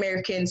African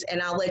Americans,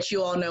 and I'll let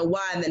you all know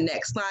why in the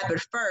next slide.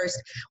 But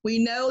first, we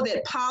know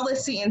that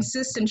policy and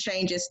system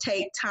changes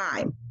take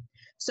time.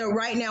 So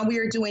right now we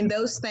are doing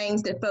those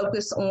things that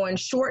focus on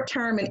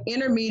short-term and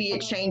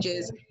intermediate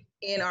changes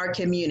in our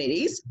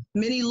communities.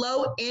 Many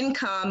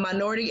low-income,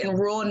 minority and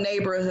rural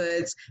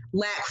neighborhoods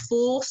lack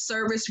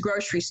full-service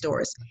grocery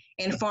stores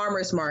and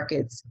farmers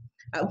markets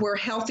where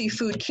healthy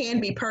food can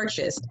be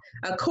purchased.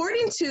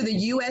 According to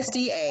the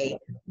USDA,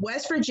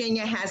 West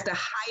Virginia has the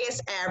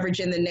highest average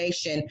in the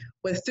nation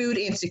with food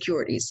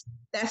insecurities.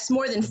 That's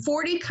more than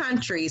 40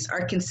 countries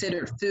are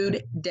considered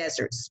food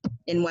deserts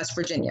in West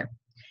Virginia.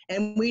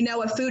 And we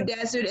know a food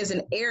desert is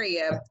an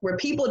area where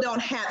people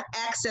don't have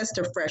access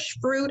to fresh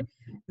fruit,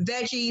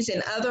 veggies,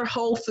 and other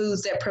whole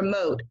foods that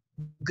promote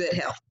good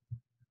health.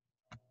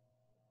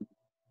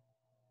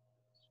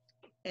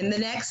 And the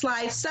next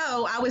slide.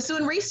 So I was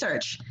doing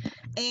research.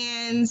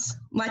 And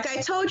like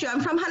I told you,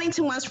 I'm from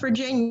Huntington, West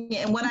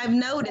Virginia. And what I've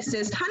noticed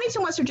is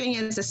Huntington, West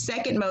Virginia is the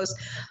second most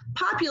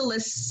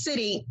populous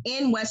city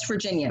in West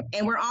Virginia.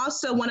 And we're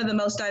also one of the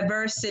most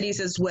diverse cities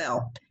as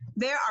well.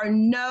 There are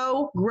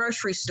no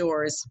grocery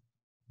stores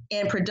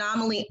in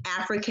predominantly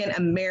African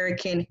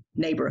American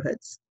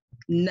neighborhoods.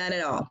 None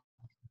at all.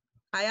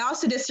 I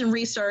also did some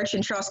research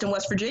in Charleston,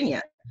 West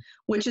Virginia,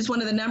 which is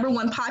one of the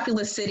 #1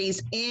 populous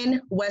cities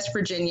in West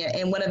Virginia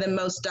and one of the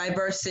most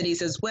diverse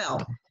cities as well.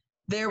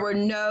 There were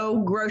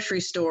no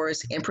grocery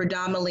stores in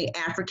predominantly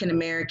African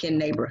American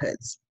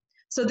neighborhoods.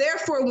 So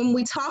therefore, when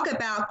we talk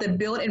about the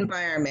built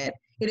environment,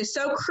 it is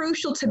so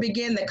crucial to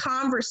begin the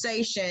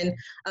conversation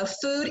of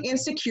food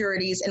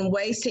insecurities and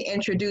ways to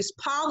introduce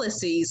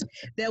policies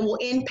that will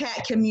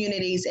impact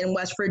communities in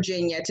West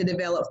Virginia to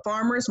develop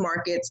farmers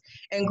markets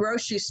and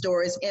grocery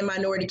stores in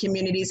minority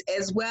communities,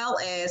 as well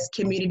as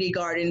community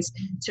gardens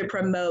to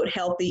promote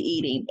healthy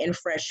eating and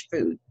fresh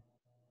food.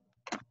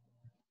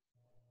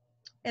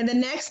 And the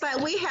next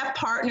slide, we have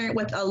partnered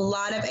with a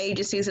lot of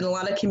agencies and a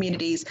lot of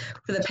communities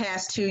for the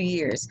past 2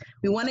 years.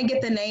 We want to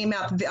get the name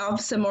out, the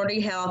Office of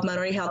Minority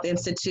Health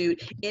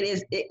Institute.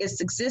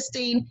 It's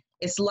existing,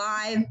 it's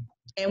live,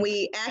 and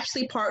we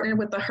actually partnered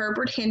with the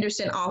Herbert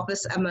Henderson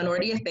Office of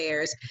Minority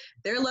Affairs.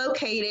 They're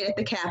located at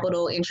the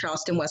Capitol in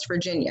Charleston, West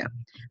Virginia.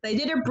 They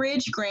did a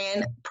Bridge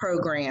Grant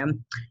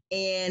program,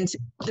 and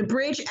the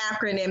Bridge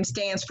acronym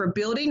stands for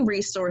Building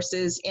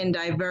Resources in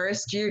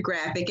Diverse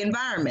Geographic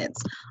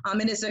Environments.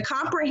 It is a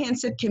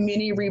comprehensive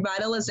community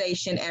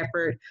revitalization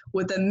effort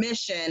with a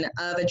mission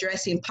of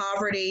addressing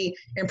poverty,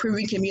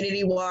 improving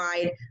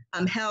community-wide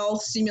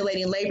health,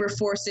 stimulating labor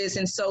forces,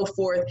 and so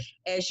forth,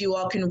 as you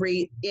all can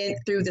read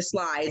through the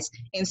slides.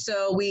 And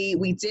so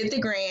we did the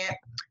grant,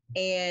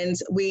 and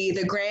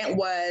the grant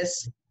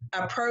was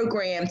a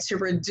program to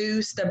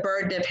reduce the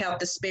burden of health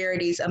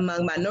disparities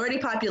among minority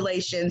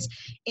populations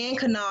in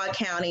Kanawha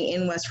County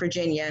in West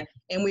Virginia.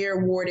 And we are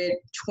awarded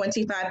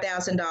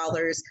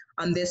 $25,000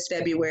 on this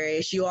February.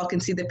 As you all can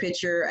see the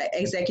picture,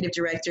 Executive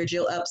Director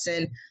Jill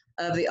Upson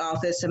of the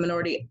Office of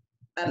Minority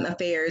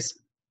Affairs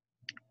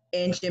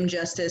and Jim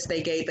Justice,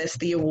 they gave us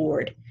the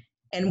award.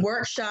 And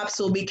workshops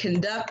will be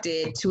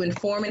conducted to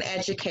inform and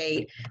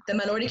educate the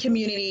minority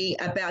community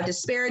about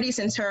disparities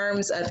in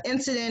terms of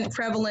incident,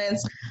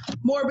 prevalence,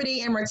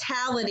 morbidity, and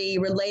mortality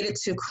related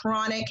to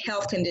chronic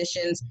health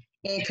conditions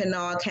in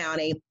Kanawha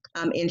County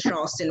in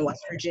Charleston,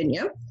 West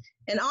Virginia.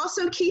 And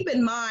also keep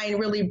in mind,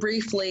 really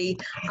briefly,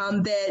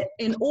 that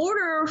in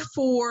order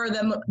for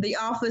the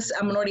Office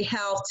of Minority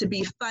Health to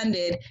be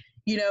funded,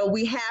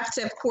 we have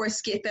to, of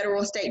course, get federal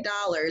and state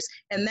dollars.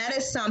 And that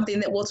is something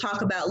that we'll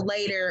talk about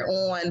later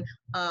on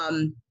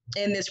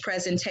in this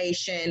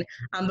presentation.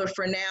 But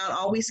for now,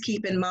 always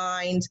keep in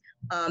mind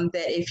that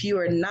if you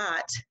are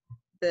not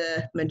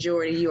the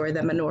majority, you are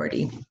the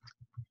minority.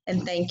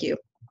 And thank you.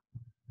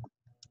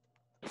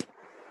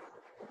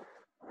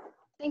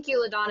 Thank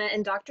you, LaDonna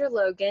and Dr.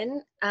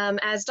 Logan.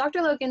 As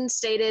Dr. Logan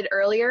stated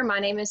earlier, my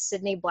name is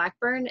Sydney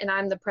Blackburn, and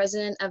I'm the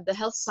president of the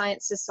Health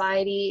Science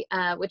Society,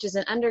 which is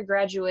an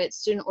undergraduate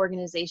student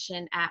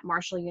organization at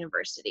Marshall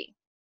University.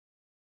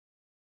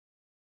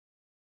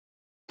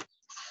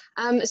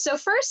 So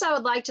first, I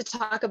would like to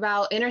talk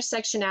about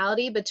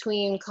intersectionality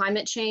between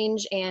climate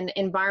change and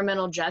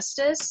environmental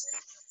justice.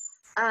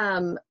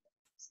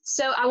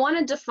 So I want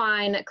to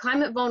define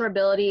climate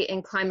vulnerability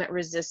and climate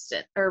resilience.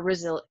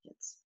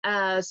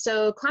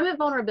 So climate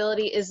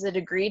vulnerability is the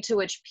degree to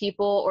which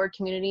people or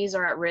communities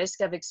are at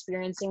risk of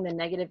experiencing the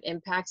negative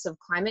impacts of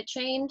climate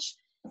change.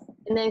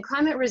 And then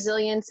climate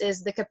resilience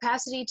is the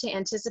capacity to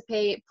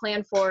anticipate,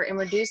 plan for, and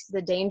reduce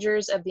the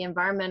dangers of the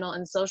environmental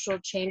and social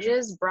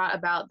changes brought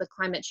about the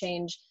climate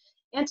change,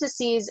 and to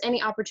seize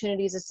any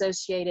opportunities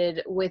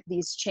associated with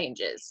these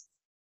changes.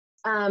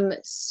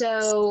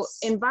 So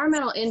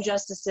environmental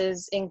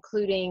injustices,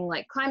 including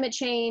like climate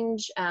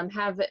change,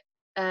 have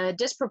a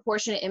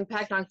disproportionate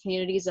impact on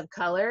communities of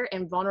color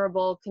and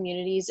vulnerable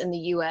communities in the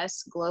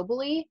US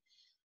globally.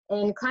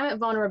 And climate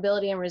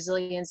vulnerability and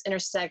resilience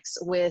intersects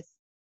with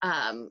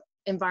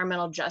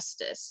environmental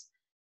justice.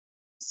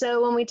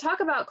 So when we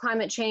talk about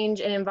climate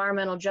change and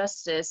environmental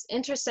justice,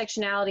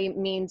 intersectionality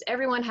means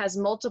everyone has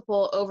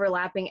multiple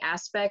overlapping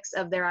aspects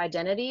of their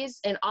identities,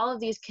 and all of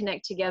these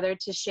connect together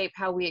to shape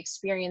how we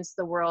experience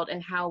the world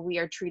and how we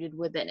are treated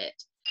within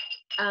it.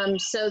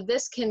 So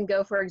this can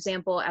go, for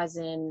example, as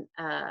in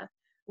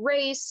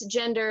race,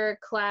 gender,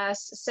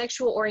 class,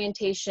 sexual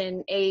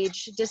orientation,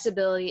 age,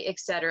 disability,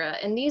 etc.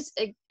 And these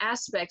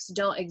aspects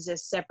don't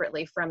exist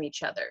separately from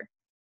each other.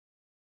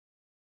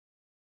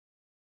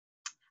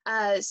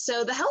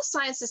 So the Health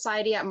Science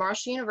Society at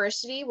Marshall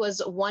University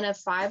was one of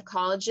 5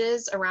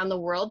 colleges around the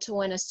world to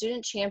win a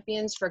Student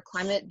Champions for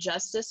Climate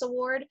Justice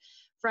Award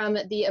from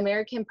the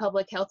American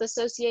Public Health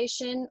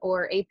Association,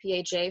 or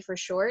APHA for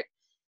short,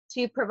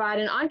 to provide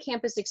an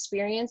on-campus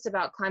experience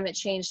about climate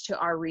change to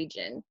our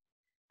region.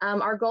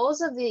 Our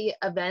goals of the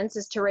events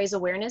is to raise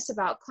awareness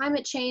about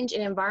climate change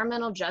and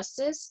environmental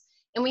justice,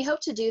 and we hope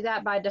to do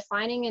that by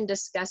defining and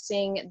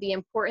discussing the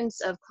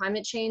importance of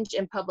climate change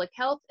in public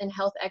health and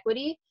health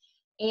equity.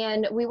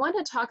 And we want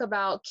to talk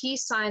about key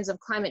signs of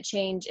climate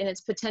change and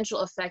its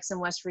potential effects in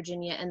West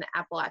Virginia and the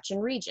Appalachian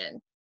region.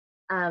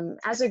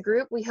 As a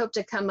group, we hope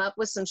to come up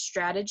with some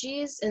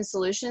strategies and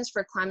solutions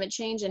for climate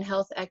change and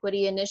health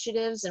equity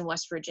initiatives in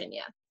West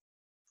Virginia.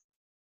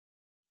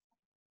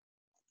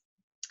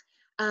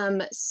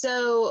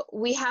 So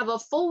we have a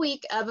full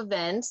week of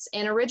events,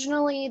 and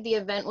originally the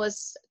event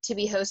was to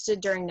be hosted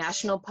during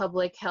National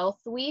Public Health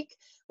Week,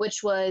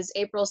 which was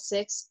April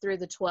 6th through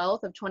the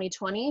 12th of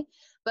 2020.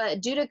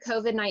 But due to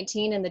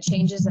COVID-19 and the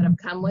changes that have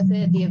come with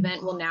it, the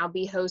event will now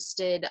be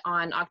hosted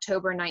on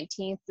October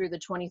 19th through the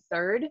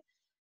 23rd,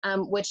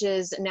 which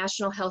is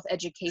National Health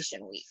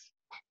Education Week.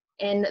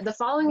 And the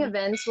following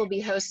events will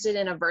be hosted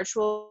in a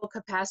virtual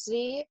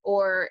capacity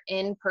or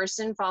in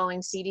person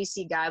following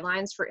CDC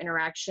guidelines for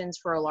interactions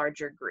for a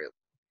larger group.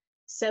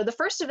 So the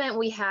first event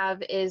we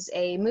have is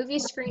a movie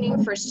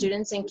screening for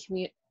students and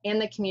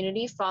the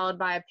community, followed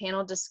by a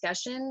panel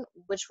discussion,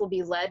 which will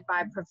be led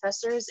by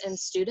professors and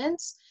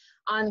students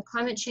on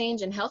climate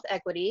change and health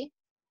equity.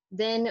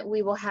 Then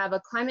we will have a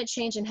climate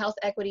change and health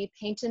equity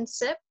paint and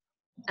sip,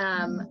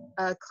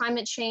 a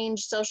climate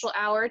change social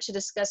hour to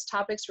discuss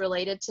topics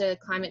related to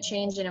climate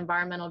change and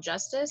environmental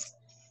justice.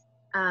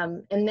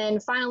 And then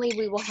finally,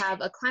 we will have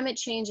a climate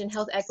change and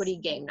health equity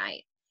game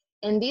night.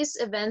 And these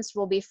events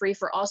will be free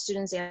for all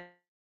students and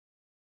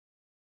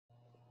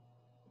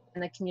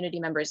the community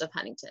members of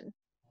Huntington.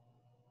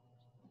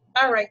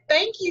 All right,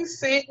 thank you,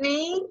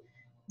 Sydney.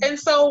 And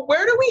so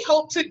where do we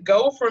hope to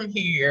go from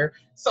here?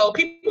 So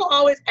people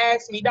always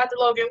ask me, Dr.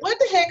 Logan, what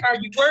the heck are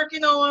you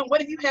working on?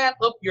 What do you have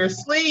up your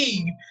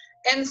sleeve?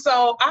 And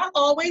so I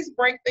always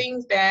break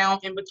things down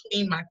in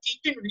between my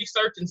teaching,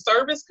 research, and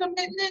service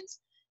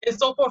commitments. And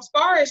so for as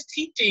far as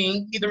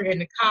teaching, either in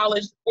the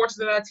college, the courses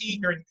that I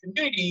teach, or in the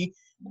community,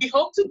 we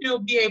hope to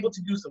be able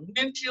to do some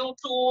windshield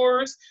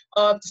tours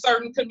to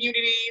certain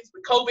communities.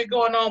 With COVID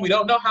going on, we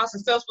don't know how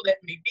successful that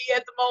may be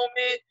at the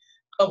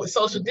moment with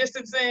social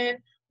distancing.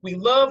 We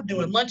love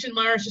doing lunch and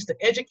learns just to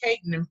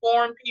educate and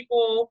inform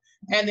people.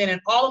 And then in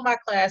all of my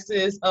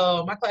classes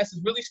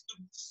really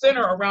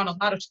center around a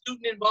lot of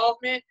student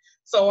involvement.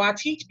 So I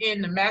teach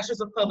in the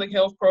Masters of Public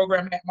Health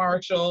program at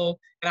Marshall,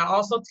 and I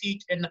also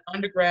teach in the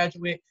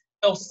undergraduate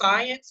health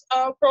science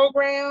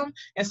program.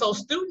 And so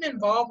student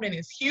involvement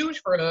is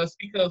huge for us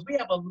because we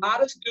have a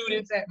lot of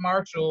students at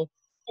Marshall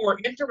who are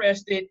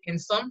interested in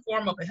some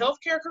form of a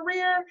healthcare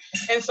career.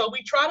 And so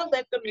we try to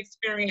let them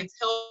experience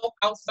health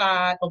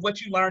outside of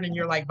what you learn in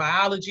your like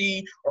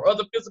biology or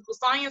other physical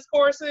science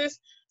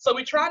courses. So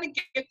we try to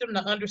get them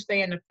to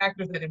understand the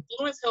factors that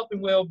influence health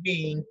and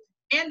well-being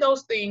and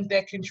those things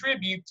that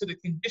contribute to the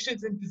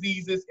conditions and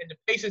diseases and the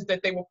patients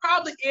that they will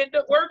probably end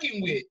up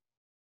working with.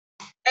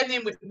 And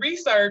then with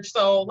research,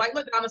 so like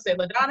LaDonna said,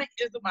 LaDonna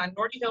is the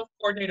Minority Health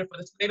Coordinator for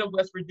the state of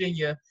West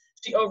Virginia.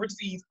 She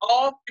oversees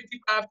all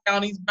 55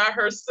 counties by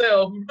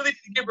herself. We really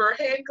need to give her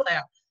a hand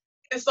clap.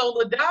 And so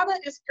LaDonna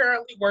is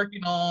currently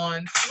working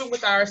on, even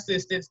with our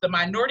assistance, the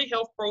Minority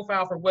Health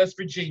Profile for West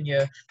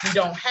Virginia. We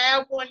don't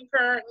have one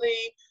currently.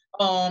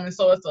 And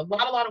so it's a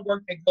lot of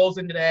work that goes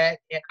into that.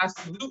 And I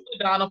salute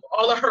LaDonna for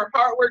all of her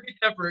hard work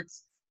and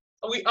efforts.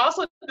 We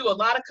also do a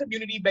lot of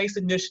community-based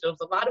initiatives,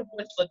 a lot of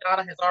which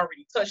LaDonna has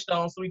already touched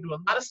on. So we do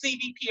a lot of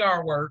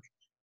CDPR work.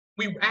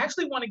 We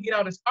actually want to get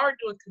out and start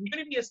doing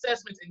community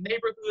assessments in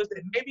neighborhoods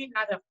that maybe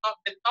not have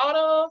been thought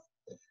of.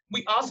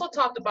 We also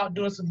talked about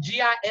doing some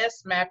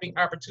GIS mapping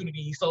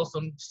opportunities, so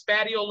some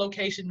spatial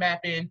location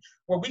mapping,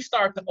 where we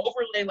start to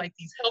overlay like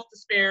these health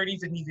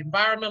disparities and these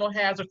environmental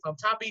hazards on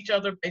top of each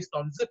other based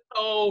on zip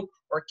code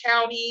or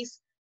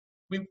counties.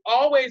 We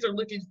always are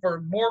looking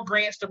for more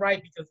grants to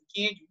write because,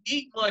 again, you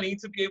need money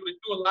to be able to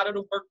do a lot of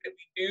the work that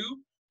we do.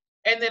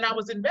 And then I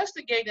was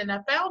investigating, and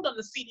I found on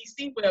the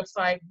CDC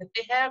website that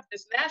they have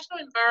this National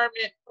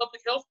Environment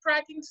Public Health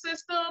Tracking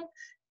System.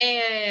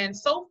 And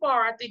so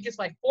far, I think it's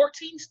like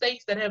 14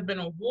 states that have been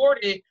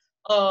awarded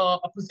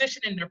a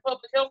position in their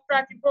public health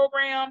tracking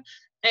program.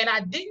 And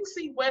I didn't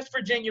see West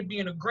Virginia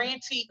being a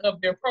grantee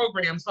of their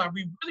program. So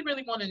we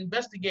really want to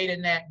investigate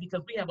in that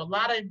because we have a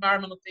lot of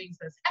environmental things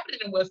that's happening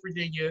in West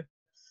Virginia.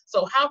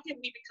 So how can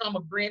we become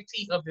a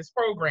grantee of this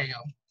program?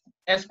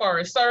 As far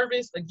as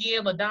service,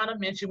 again, LaDonna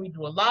mentioned we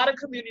do a lot of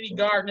community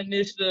garden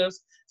initiatives.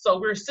 So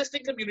we're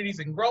assisting communities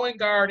in growing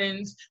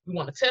gardens. We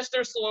want to test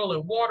their soil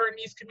and water in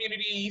these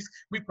communities.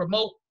 We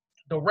promote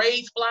the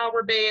raised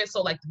flower beds,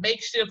 so like the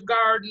makeshift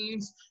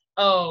gardens.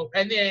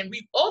 And then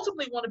we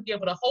ultimately want to be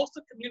able to host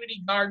a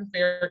community garden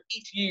fair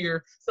each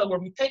year. So where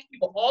we take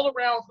people all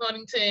around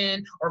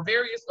Huntington or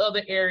various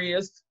other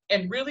areas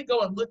and really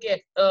go and look at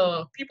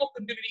people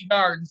community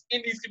gardens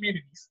in these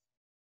communities.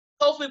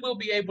 Hopefully we'll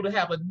be able to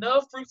have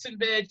enough fruits and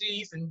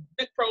veggies and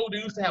good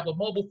produce to have a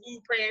mobile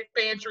food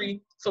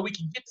pantry so we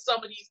can get to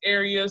some of these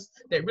areas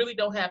that really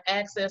don't have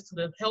access to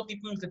the healthy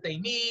foods that they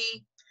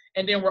need.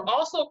 And then we're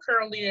also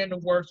currently in the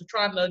works of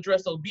trying to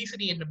address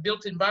obesity in the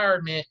built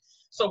environment.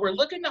 So we're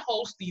looking to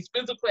host these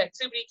physical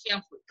activity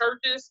camps with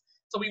churches.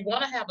 So we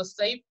want to have a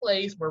safe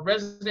place where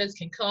residents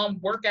can come,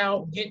 work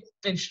out, get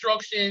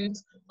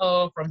instructions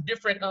from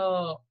different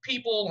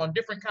people on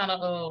different kind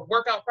of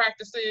workout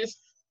practices.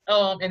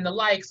 And the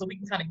like, so we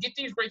can kind of get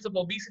these rates of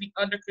obesity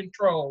under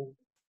control.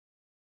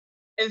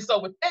 And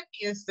so with that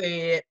being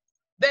said,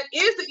 that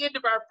is the end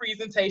of our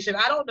presentation.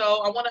 I don't know,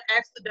 I want to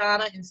ask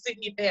LaDonna and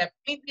Sydney if they have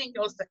anything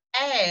else to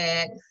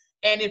add.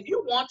 And if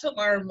you want to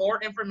learn more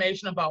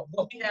information about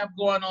what we have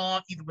going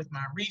on, either with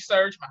my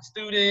research, my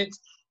students,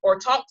 or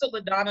talk to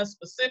LaDonna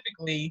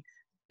specifically,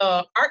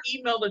 our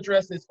email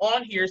address is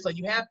on here, so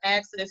you have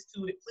access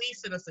to it. Please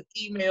send us an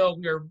email.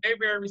 We are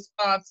very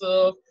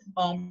responsive.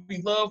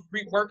 We love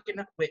working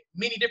with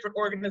many different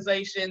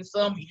organizations.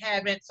 Some we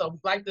haven't, so we'd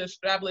like to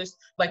establish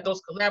like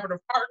those collaborative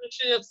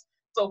partnerships.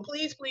 So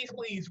please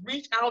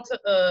reach out to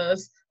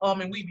us,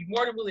 and we'd be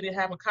more than willing to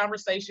have a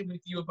conversation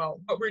with you about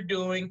what we're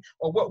doing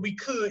or what we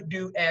could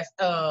do as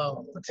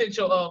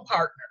potential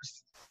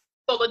partners.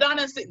 So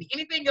LaDonna and Sydney,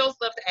 anything else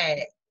left to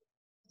add?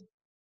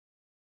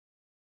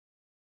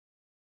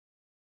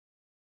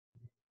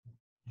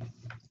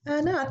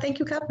 No, I think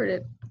you covered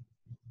it.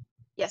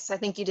 Yes, I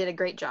think you did a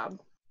great job.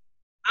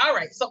 All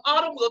right, so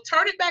Autumn, we'll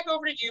turn it back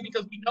over to you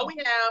because we know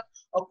we have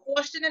a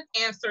question and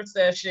answer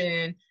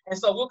session, and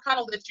so we'll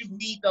kind of let you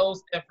lead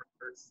those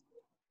efforts.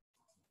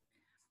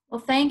 Well,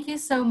 thank you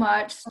so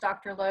much,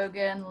 Dr.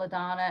 Logan,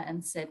 LaDonna,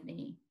 and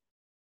Sydney.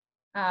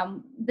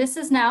 This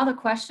is now the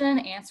question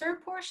and answer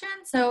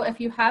portion. So if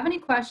you have any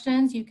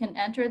questions, you can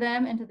enter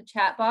them into the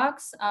chat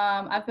box.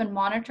 I've been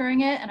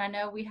monitoring it, and I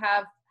know we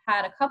have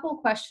had a couple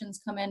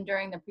questions come in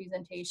during the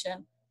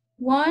presentation.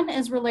 One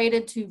is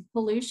related to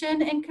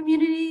pollution in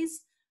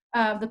communities.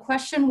 The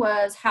question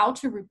was how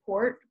to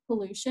report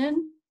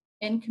pollution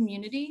in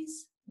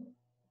communities. Do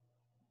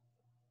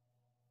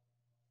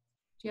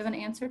you have an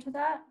answer to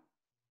that?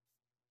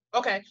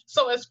 Okay,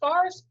 so as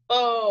far as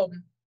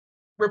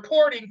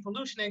reporting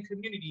pollution in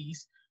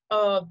communities,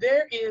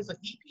 there is an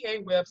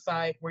EPA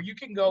website where you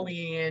can go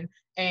in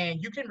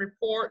and you can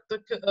report the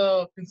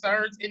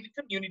concerns in the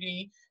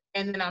community.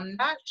 And then I'm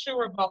not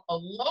sure about a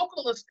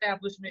local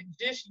establishment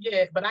just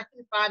yet, but I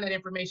can find that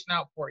information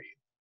out for you.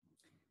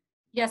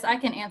 Yes, I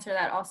can answer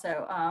that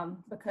also,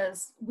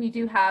 because we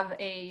do have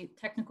a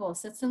technical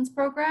assistance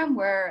program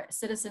where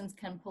citizens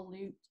can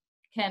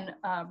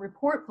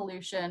report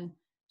pollution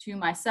to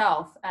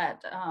myself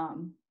at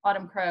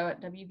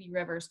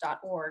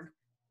autumncrow@wvrivers.org.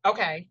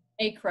 Okay.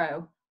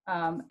 ACRO.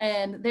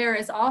 And there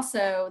is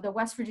also the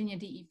West Virginia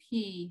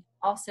DEP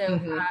also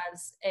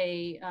has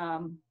a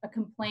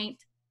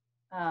complaint,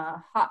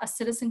 a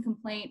citizen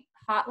complaint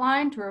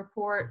hotline to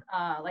report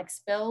like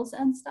spills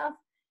and stuff.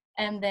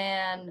 And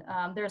then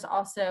there's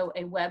also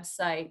a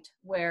website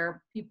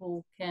where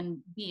people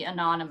can be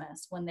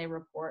anonymous when they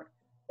report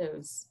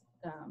those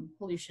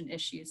pollution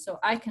issues. So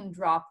I can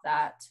drop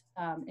that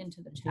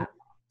into the chat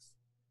box.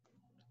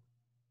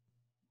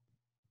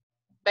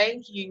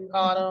 Thank you,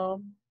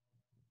 Autumn.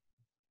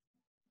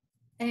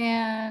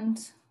 And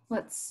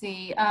let's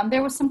see,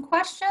 there was some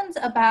questions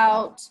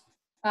about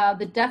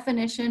The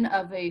definition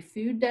of a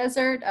food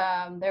desert,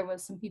 there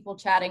was some people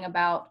chatting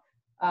about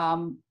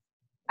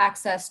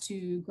access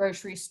to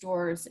grocery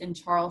stores in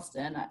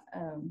Charleston.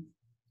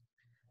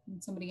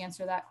 Can somebody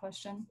answer that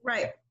question?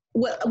 Right.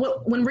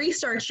 When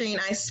researching,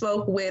 I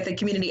spoke with a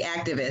community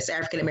activist,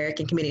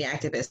 African-American community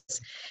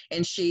activist,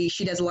 and she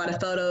does a lot of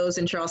photos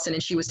in Charleston,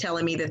 and she was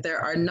telling me that there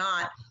are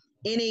not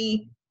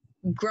any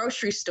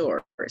grocery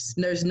stores.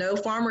 There's no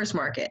farmers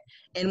market.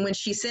 And when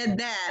she said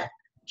that,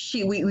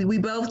 we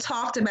both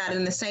talked about it,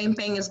 and the same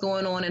thing is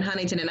going on in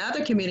Huntington and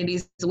other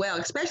communities as well,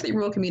 especially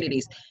rural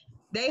communities.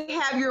 They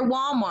have your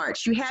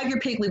Walmarts, you have your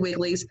Piggly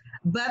Wigglies,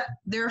 but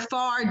they're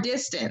far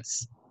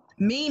distance,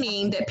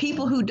 meaning that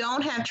people who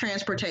don't have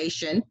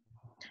transportation,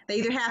 they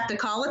either have to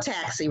call a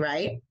taxi,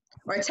 right?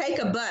 Or take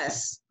a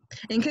bus.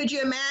 And could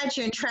you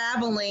imagine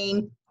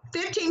traveling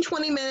 15,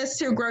 20 minutes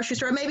to a grocery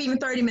store, maybe even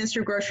 30 minutes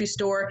to a grocery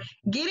store,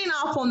 getting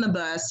off on the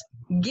bus,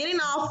 getting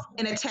off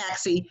in a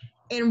taxi,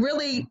 and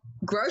really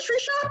grocery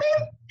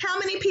shopping? How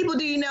many people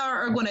do you know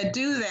are going to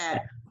do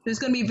that? There's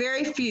going to be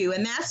very few.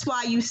 And that's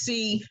why you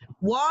see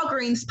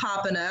Walgreens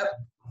popping up.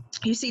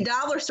 You see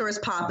dollar stores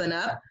popping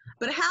up.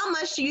 But how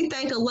much do you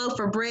think a loaf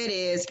of bread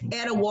is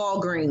at a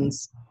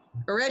Walgreens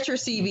or at your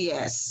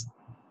CVS?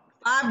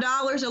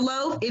 $5 a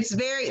loaf. It's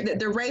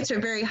the rates are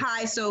very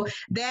high. So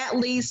that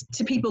leads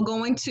to people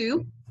going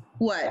to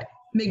what?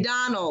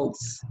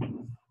 McDonald's,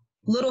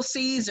 Little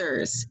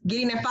Caesars,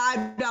 getting a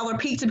 $5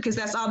 pizza because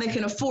that's all they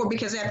can afford,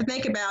 because they have to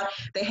think about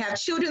they have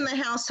children in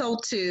the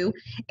household too,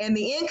 and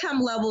the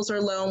income levels are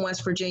low in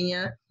West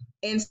Virginia.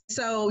 And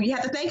so you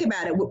have to think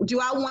about it. Do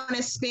I want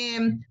to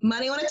spend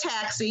money on a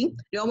taxi?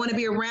 Do I want to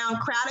be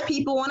around crowded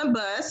people on a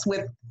bus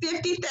with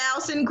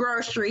 50,000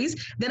 groceries?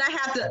 Then I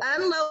have to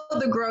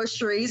unload the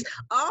groceries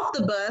off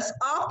the bus,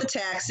 off the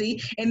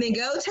taxi, and then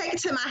go take it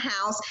to my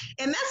house.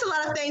 And that's a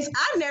lot of things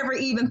I never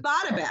even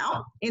thought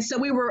about. And so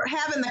we were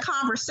having the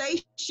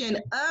conversation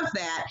of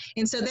that.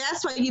 And so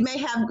that's why you may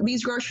have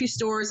these grocery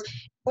stores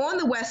on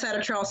the west side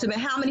of Charleston, but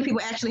how many people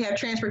actually have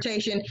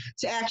transportation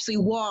to actually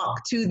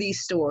walk to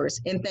these stores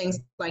and things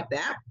like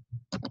that?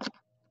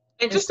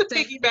 And just to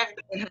piggyback,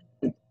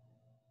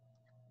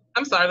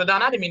 I'm sorry,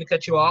 LaDonna, I didn't mean to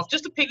cut you off.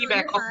 Just to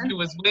piggyback off of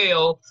you as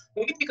well,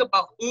 when we think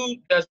about food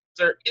desert,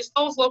 it's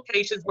those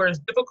locations where it's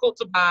difficult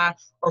to buy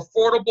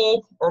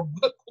affordable or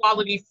good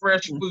quality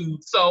fresh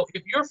food. So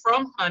if you're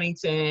from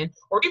Huntington,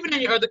 or even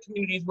in your other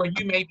communities where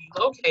you may be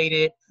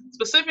located,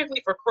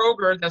 specifically for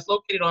Kroger that's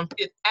located on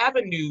Fifth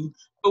Avenue,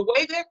 the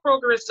way that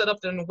Kroger is set up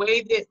and the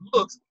way that it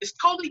looks is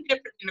totally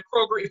different than the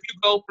Kroger if you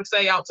go, per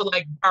se, out to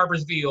like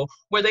Barbersville,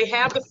 where they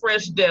have the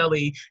fresh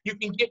deli. You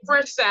can get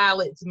fresh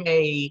salads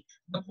made.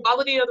 The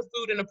quality of the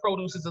food and the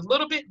produce is a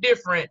little bit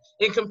different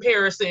in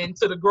comparison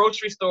to the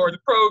grocery store, the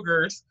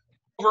Kroger's,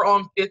 over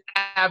on Fifth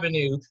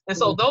Avenue. And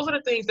so those are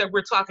the things that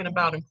we're talking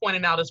about and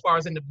pointing out as far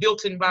as in the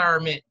built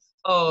environment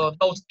of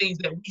those things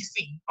that we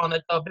see on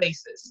a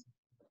basis.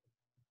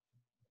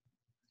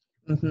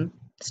 Mm-hmm.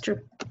 It's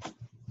true.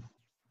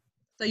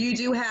 So you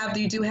do have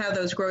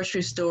those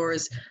grocery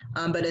stores,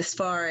 but as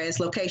far as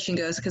location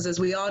goes, because as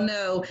we all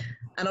know,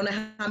 I don't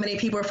know how many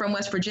people are from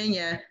West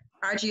Virginia.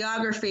 Our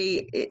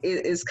geography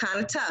is kind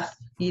of tough.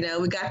 You know,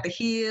 we got the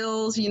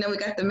hills, you know, we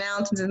got the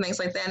mountains and things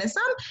like that. And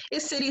some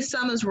is cities,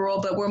 some is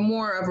rural, but we're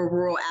more of a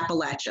rural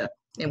Appalachia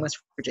in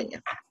West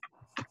Virginia.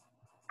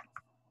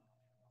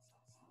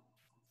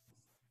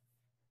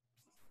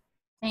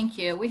 Thank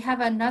you. We have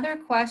another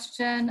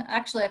question,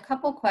 actually a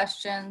couple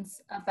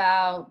questions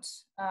about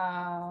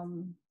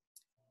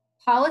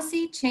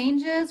policy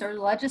changes or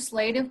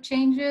legislative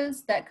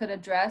changes that could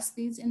address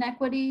these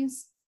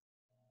inequities.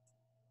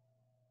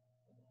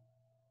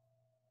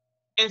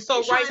 And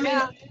so right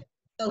now,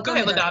 go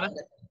ahead, LaDonna.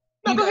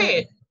 No, go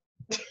ahead.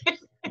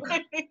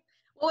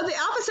 Well, the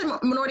Office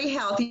of Minority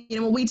Health, you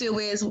know, what we do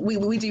is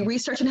we do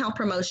research and health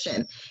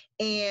promotion.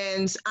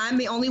 And I'm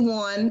the only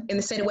one in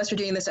the state of West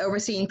Virginia that's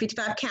overseeing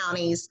 55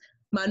 counties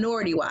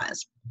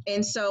minority-wise.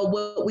 And so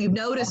what we've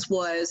noticed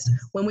was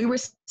when we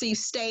receive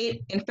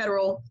state and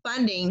federal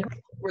funding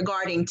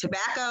regarding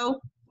tobacco,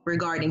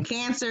 regarding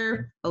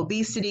cancer,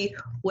 obesity,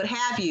 what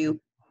have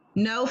you,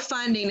 no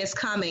funding is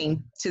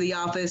coming to the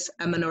Office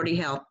of Minority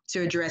Health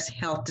to address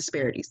health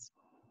disparities.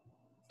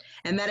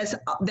 And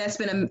that's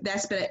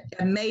been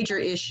a major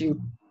issue.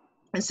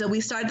 And so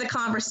we started the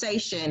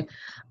conversation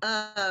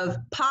of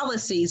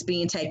policies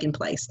being taken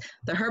place.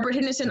 The Herbert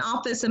Henderson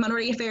Office of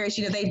Minority Affairs,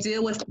 you know, they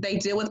deal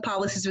with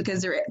policies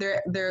because they're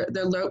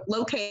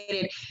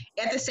located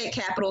at the state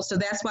capitol. So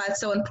that's why it's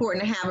so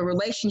important to have a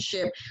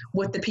relationship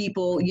with the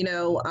people, you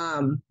know,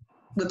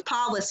 with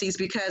policies,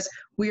 because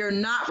we are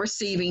not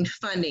receiving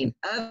funding.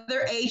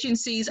 Other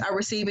agencies are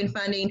receiving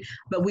funding,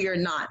 but we are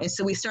not. And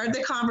so we started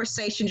the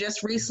conversation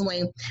just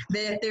recently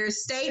that if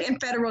there's state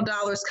and federal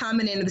dollars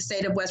coming into the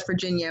state of West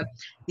Virginia,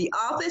 the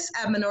Office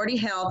of Minority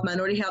Health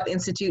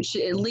Institute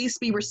should at least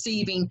be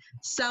receiving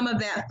some of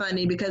that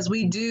funding, because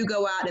we do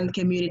go out in the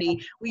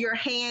community. We are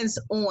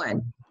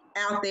hands-on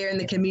out there in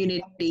the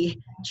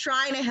community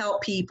trying to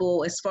help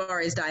people as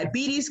far as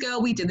diabetes go.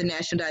 We did the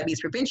National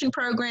Diabetes Prevention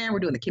Program. We're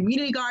doing the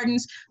community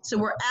gardens. So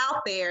we're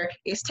out there.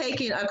 It's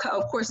taking,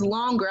 of course,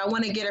 longer. I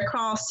want to get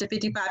across to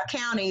 55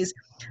 counties,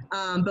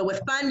 but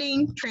with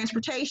funding,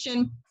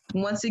 transportation,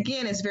 once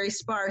again, it's very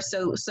sparse.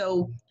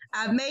 So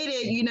I've made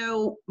it, you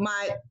know,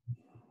 my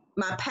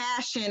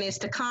passion is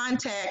to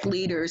contact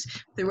leaders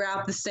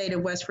throughout the state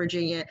of West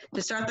Virginia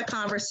to start the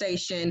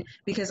conversation,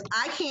 because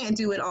I can't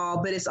do it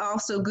all, but it's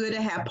also good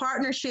to have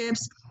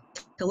partnerships,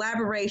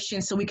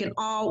 collaboration, so we can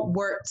all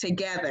work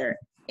together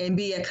and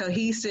be a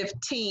cohesive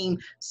team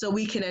so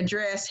we can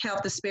address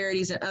health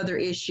disparities and other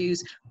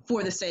issues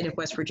for the state of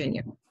West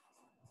Virginia.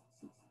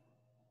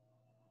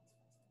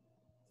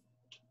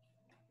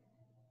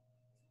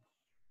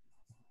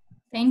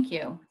 Thank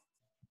you.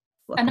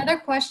 Another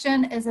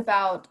question is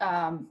about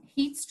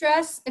heat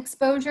stress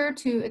exposure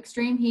to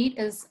extreme heat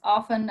is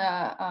often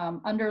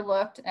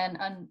underlooked and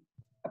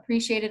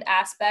unappreciated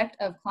aspect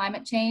of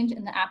climate change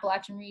in the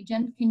Appalachian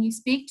region. Can you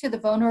speak to the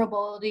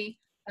vulnerability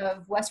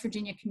of West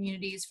Virginia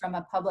communities from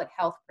a public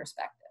health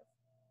perspective?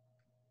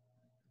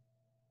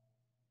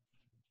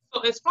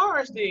 So as far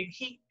as the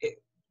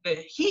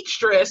heat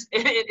stress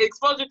and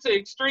exposure to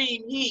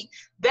extreme heat,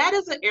 that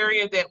is an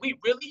area that we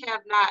really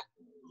have not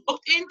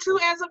looked into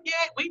as of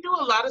yet. We do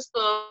a lot of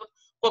stuff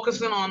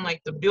focusing on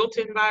like the built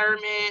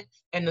environment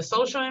and the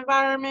social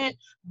environment,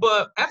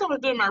 but as I was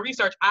doing my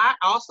research, I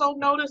also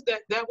noticed that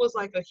that was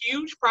like a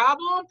huge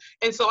problem,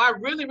 and so I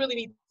really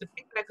need to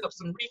pick back up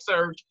some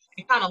research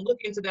and kind of look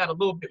into that a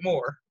little bit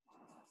more.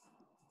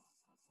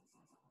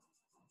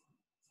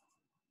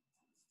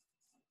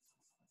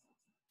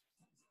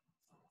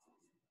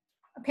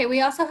 Okay,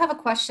 we also have a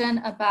question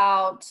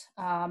about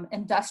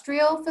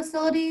industrial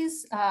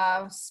facilities,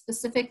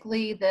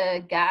 specifically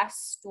the gas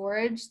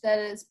storage that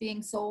is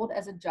being sold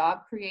as a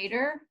job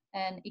creator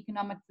and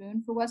economic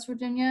boon for West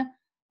Virginia,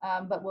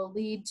 but will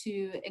lead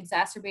to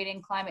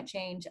exacerbating climate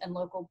change and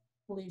local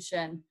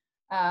pollution.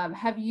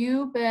 Have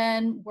you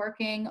been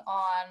working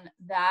on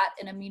that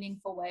in a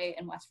meaningful way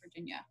in West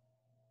Virginia?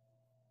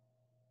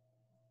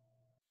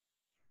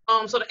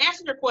 So to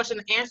answer your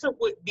question, the answer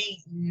would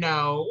be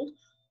no.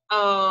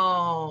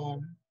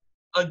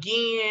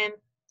 Again,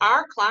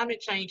 our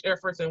climate change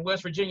efforts in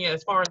West Virginia,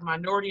 as far as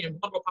minority and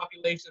vulnerable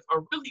populations,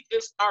 are really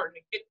just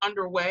starting to get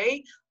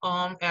underway.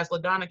 As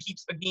LaDonna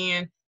keeps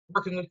again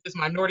working with this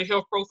minority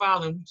health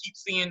profile, and we keep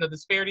seeing the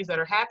disparities that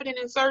are happening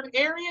in certain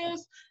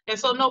areas. And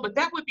so, no, but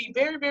that would be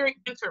very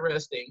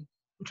interesting.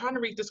 I'm trying to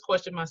read this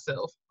question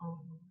myself.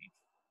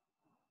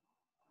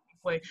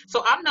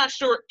 So I'm not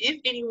sure if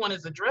anyone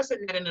is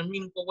addressing that in a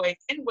meaningful way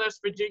in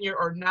West Virginia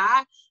or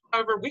not.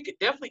 However, we could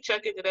definitely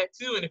check into that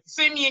too. And if you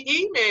send me an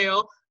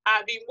email,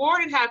 I'd be more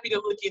than happy to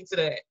look into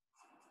that.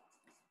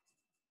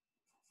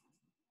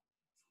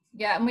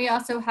 Yeah, and we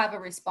also have a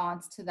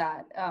response to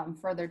that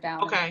further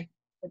down in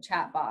the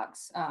chat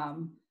box.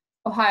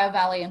 Ohio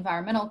Valley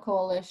Environmental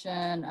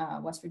Coalition,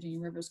 West Virginia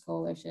Rivers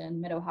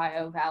Coalition,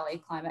 Mid-Ohio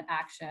Valley Climate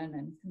Action,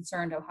 and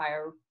Concerned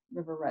Ohio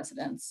River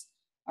Residents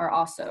are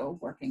also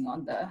working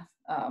on the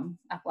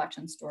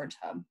Appalachian Storage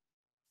Hub.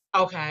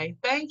 Okay,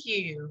 thank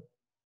you.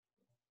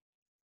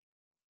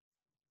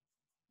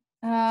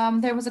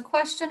 There was a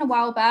question a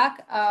while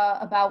back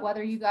about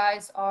whether you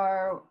guys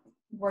are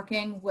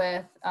working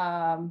with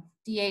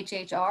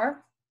DHHR.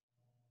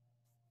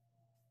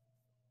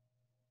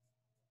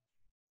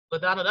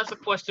 LaDonna, that's a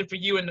question for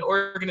you and the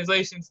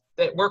organizations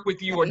that work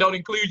with you or don't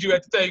include you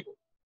at the table.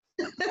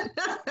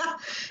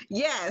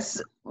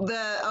 Yes.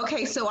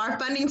 So our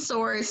funding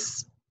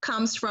source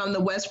comes from the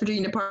West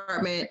Virginia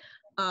Department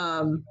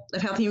of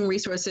Health and Human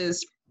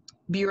Resources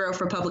Bureau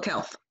for Public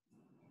Health.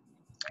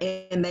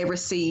 And they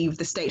receive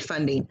the state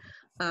funding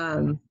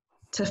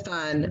to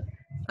fund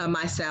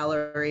my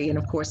salary and,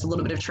 of course, a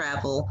little bit of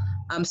travel.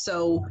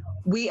 So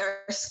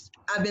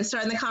I've been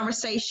starting the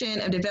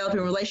conversation of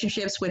developing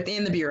relationships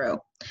within the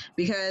Bureau,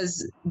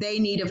 because they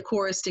need, of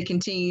course, to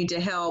continue to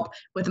help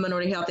with the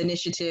Minority Health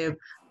Initiative.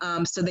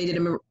 So they did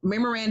a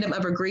memorandum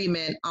of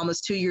agreement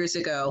almost 2 years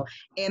ago.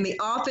 And the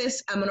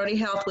Office of Minority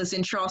Health was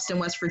in Charleston,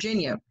 West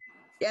Virginia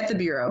at the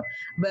Bureau.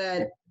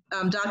 But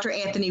Dr.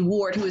 Anthony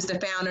Ward, who is the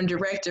founder and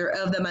director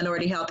of the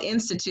Minority Health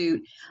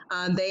Institute,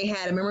 they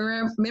had a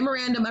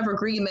memorandum of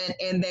agreement,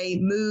 and they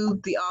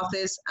moved the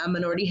Office of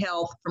Minority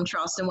Health from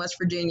Charleston, West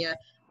Virginia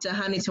to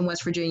Huntington,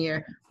 West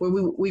Virginia, where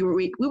we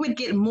would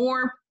get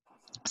more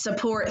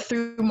support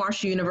through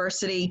Marshall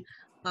University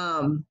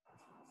and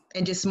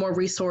just more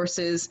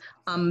resources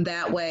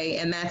that way.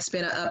 And that's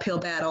been an uphill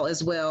battle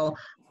as well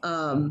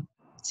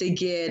to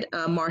get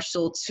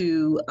Marshall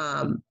to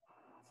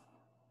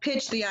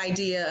pitch the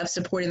idea of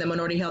supporting the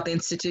Minority Health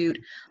Institute.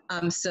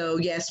 So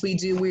yes, we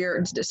do.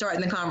 We're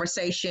starting the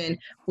conversation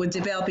with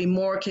developing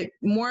more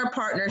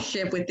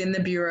partnership within the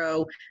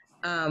Bureau,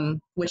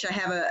 which I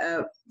have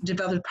a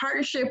developed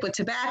partnership with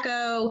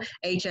tobacco,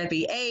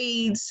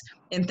 HIV/AIDS,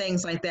 and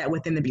things like that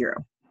within the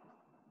Bureau.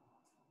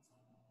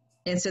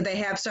 And so they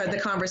have started the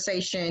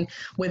conversation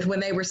with when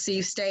they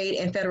receive state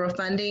and federal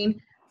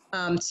funding,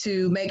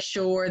 to make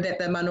sure that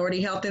the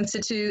Minority Health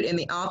Institute and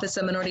the Office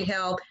of Minority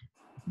Health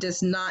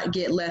does not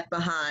get left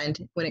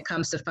behind when it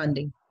comes to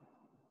funding.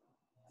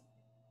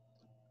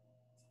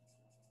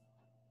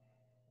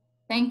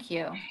 Thank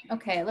you.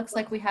 Okay, it looks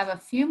like we have a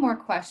few more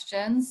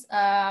questions.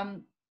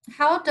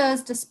 How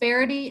does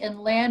disparity in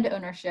land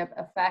ownership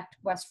affect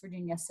West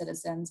Virginia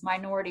citizens,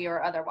 minority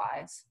or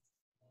otherwise?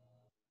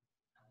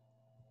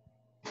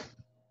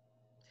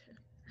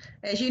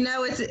 As you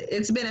know,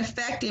 it's been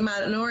affecting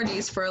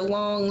minorities for a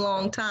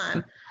long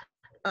time.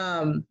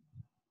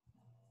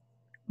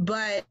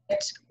 But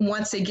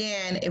once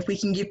again, if we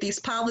can get these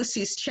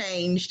policies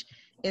changed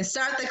and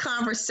start the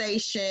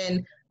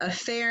conversation of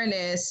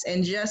fairness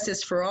and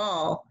justice for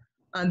all,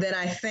 then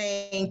I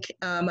think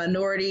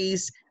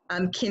minorities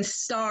can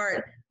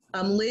start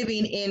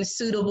living in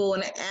suitable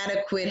and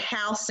adequate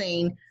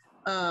housing,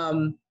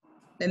 and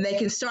they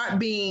can start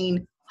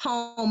being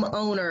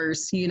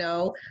homeowners, you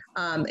know,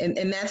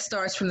 and that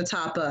starts from the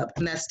top up,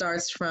 and that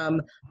starts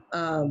from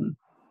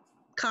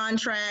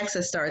contracts,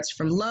 it starts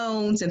from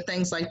loans and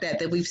things like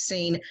that we've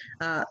seen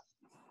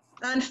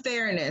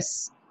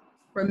unfairness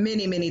for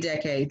many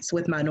decades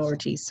with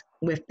minorities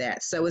with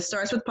that. So it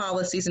starts with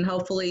policies, and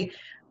hopefully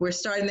we're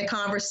starting the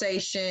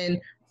conversation.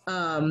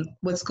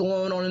 What's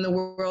going on in the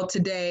world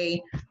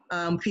today,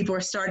 people are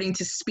starting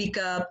to speak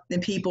up,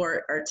 and people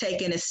are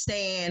taking a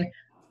stand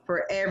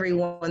for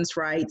everyone's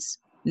rights,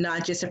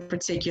 not just a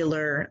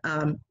particular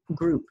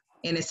group.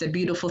 And it's a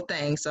beautiful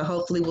thing. So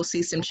hopefully we'll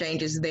see some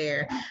changes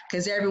there,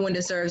 because everyone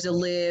deserves to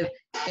live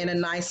in a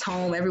nice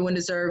home. Everyone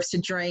deserves to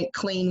drink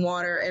clean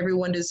water.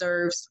 Everyone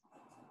deserves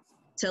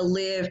to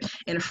live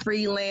in a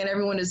free land.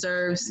 Everyone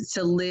deserves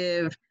to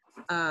live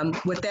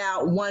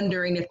without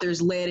wondering if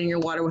there's lead in your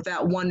water,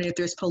 without wondering if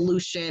there's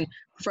pollution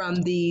from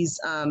these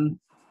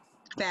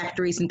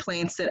factories and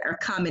plants that are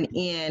coming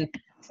in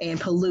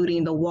and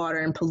polluting the water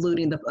and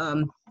polluting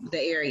the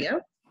area.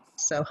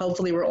 So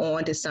hopefully we're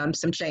on to some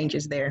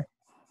changes there.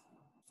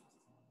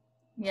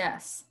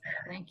 Yes,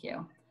 thank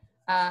you.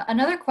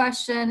 Another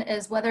question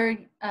is whether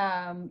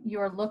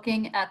you're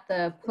looking at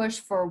the push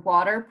for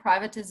water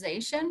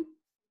privatization.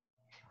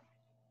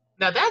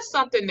 Now that's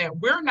something that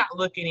we're not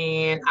looking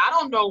in. I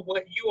don't know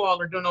what you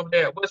all are doing over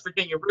there at West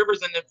Virginia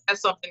Rivers, and if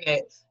that's something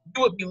that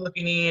you would be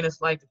looking in,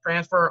 it's like the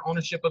transfer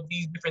ownership of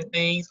these different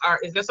things.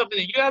 Is that something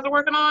that you guys are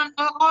working on,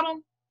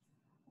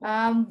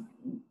 Autumn?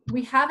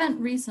 We haven't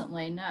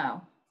recently,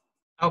 no.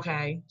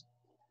 Okay,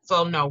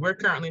 so no, we're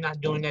currently not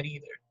doing that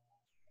either.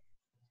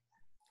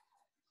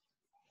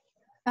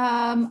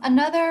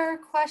 Another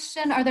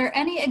question, are there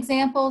any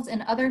examples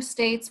in other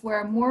states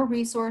where more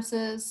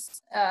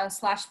resources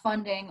 /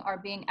 funding are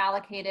being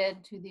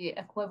allocated to the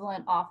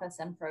equivalent office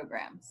and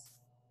programs?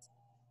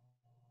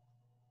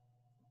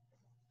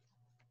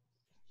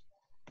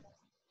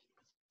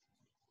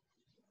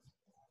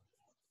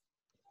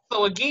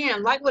 So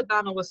again, like what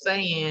Donna was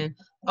saying,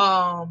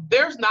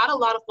 there's not a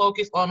lot of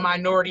focus on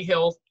minority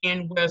health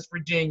in West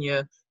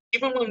Virginia.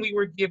 Even when we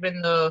were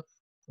given the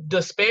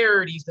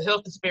disparities, the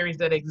health disparities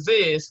that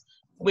exist,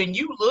 when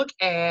you look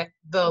at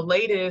the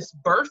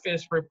latest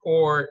Burfis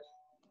report,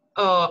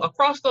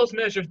 across those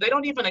measures, they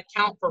don't even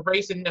account for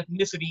race and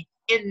ethnicity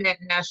in that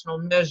national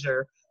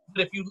measure.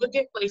 But if you look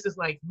at places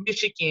like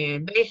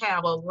Michigan, they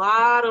have a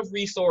lot of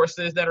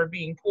resources that are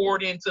being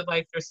poured into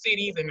like their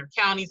cities and their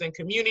counties and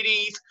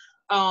communities,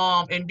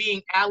 and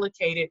being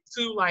allocated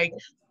to like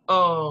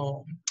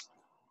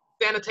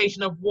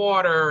sanitation of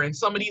water and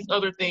some of these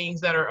other things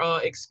that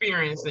are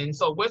experiencing.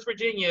 So West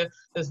Virginia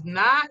does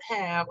not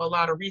have a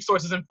lot of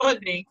resources and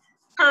funding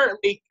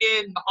currently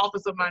in the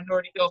Office of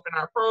Minority Health in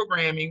our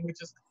programming,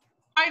 which is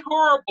quite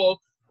horrible,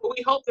 but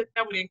we hope that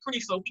that would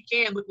increase so we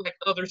can look like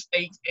other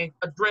states and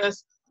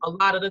address a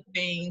lot of the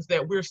things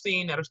that we're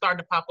seeing that are starting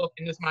to pop up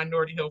in this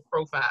minority health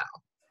profile.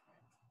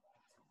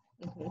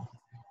 Mm-hmm.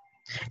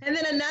 And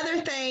then another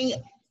thing,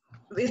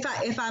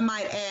 if I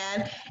might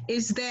add,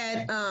 is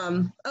that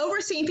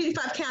overseeing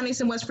 55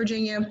 counties in West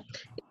Virginia,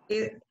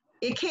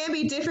 it can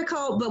be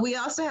difficult, but we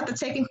also have to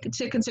take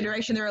into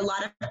consideration there are a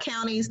lot of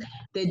counties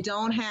that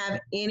don't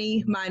have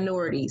any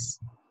minorities.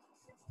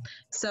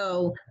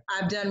 So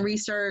I've done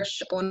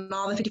research on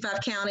all the 55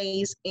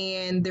 counties,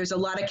 and there's a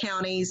lot of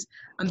counties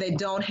that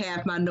don't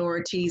have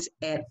minorities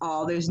at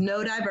all. There's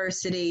no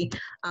diversity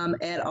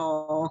at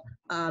all.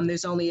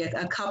 There's only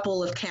a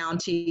couple of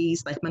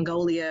counties like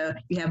Mongolia,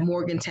 you have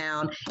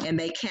Morgantown, and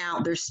they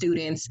count their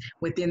students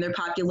within their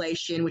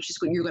population, which is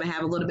what you're going to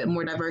have a little bit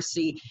more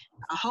diversity,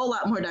 a whole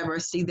lot more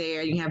diversity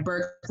there. You have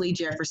Berkeley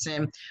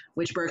Jefferson,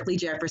 which Berkeley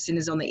Jefferson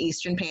is on the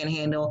Eastern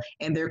Panhandle,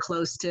 and they're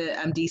close to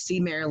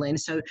DC, Maryland.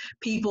 So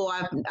people,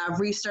 I've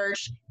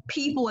researched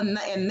people in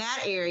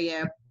that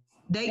area,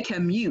 they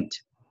commute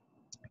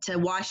to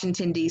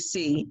Washington,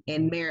 DC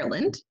and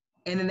Maryland,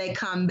 and then they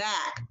come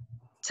back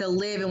to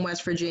live in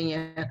West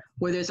Virginia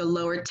where there's a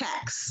lower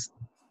tax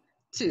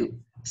too.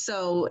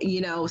 So,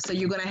 so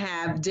you're going to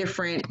have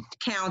different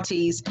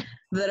counties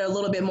that are a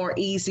little bit more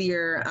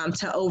easier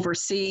to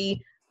oversee.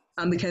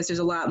 because there's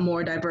a lot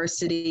more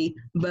diversity,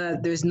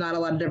 but there's not a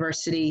lot of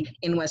diversity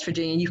in West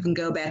Virginia. You can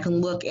go back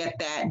and look at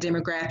that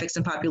demographics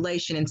and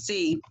population and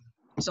see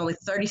there's only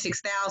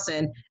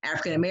 36,000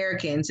 African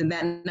Americans, and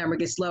that number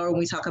gets lower when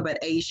we talk about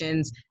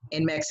Asians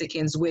and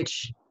Mexicans,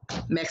 which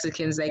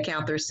Mexicans, they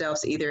count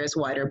themselves either as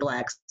white or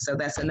black. So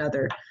that's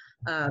another,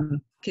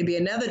 can be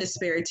another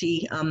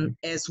disparity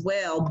as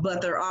well.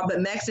 But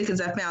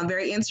Mexicans, I found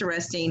very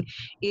interesting,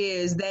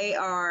 is they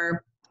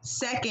are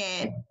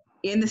second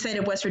in the state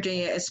of West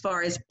Virginia as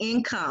far as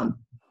income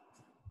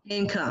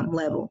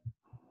level.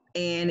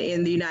 And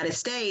in the United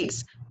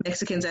States,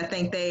 Mexicans, I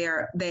think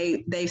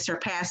they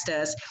surpassed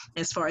us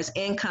as far as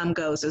income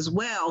goes as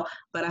well.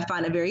 But I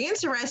find it very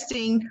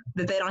interesting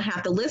that they don't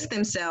have to list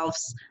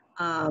themselves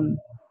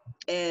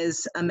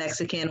as a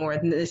Mexican or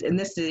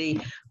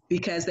ethnicity,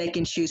 because they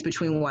can choose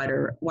between white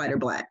or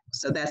black.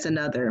 So that's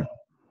another,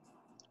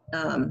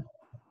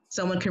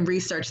 someone can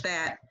research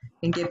that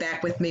and get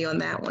back with me on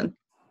that one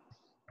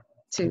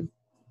too.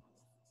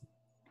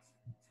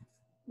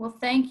 Well,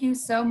 thank you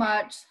so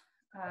much,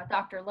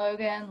 Dr.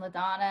 Logan,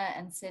 LaDonna,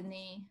 and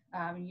Sydney.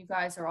 You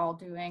guys are all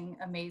doing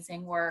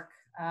amazing work,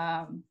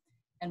 and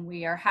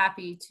we are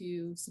happy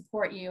to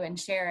support you in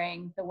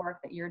sharing the work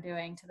that you're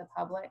doing to the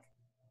public.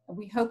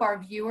 We hope our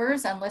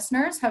viewers and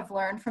listeners have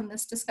learned from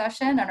this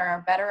discussion and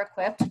are better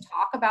equipped to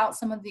talk about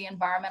some of the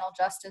environmental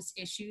justice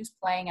issues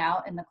playing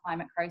out in the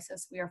climate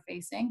crisis we are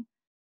facing.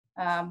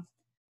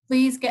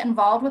 Please get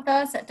involved with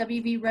us at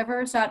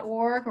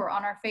wvrivers.org or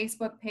on our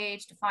Facebook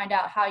page to find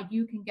out how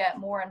you can get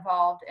more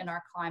involved in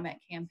our climate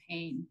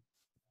campaign.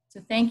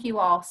 So thank you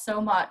all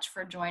so much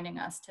for joining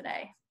us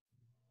today.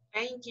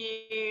 Thank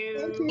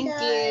you. Thank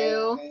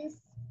you,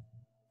 guys.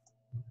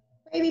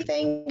 Baby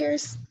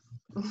fingers.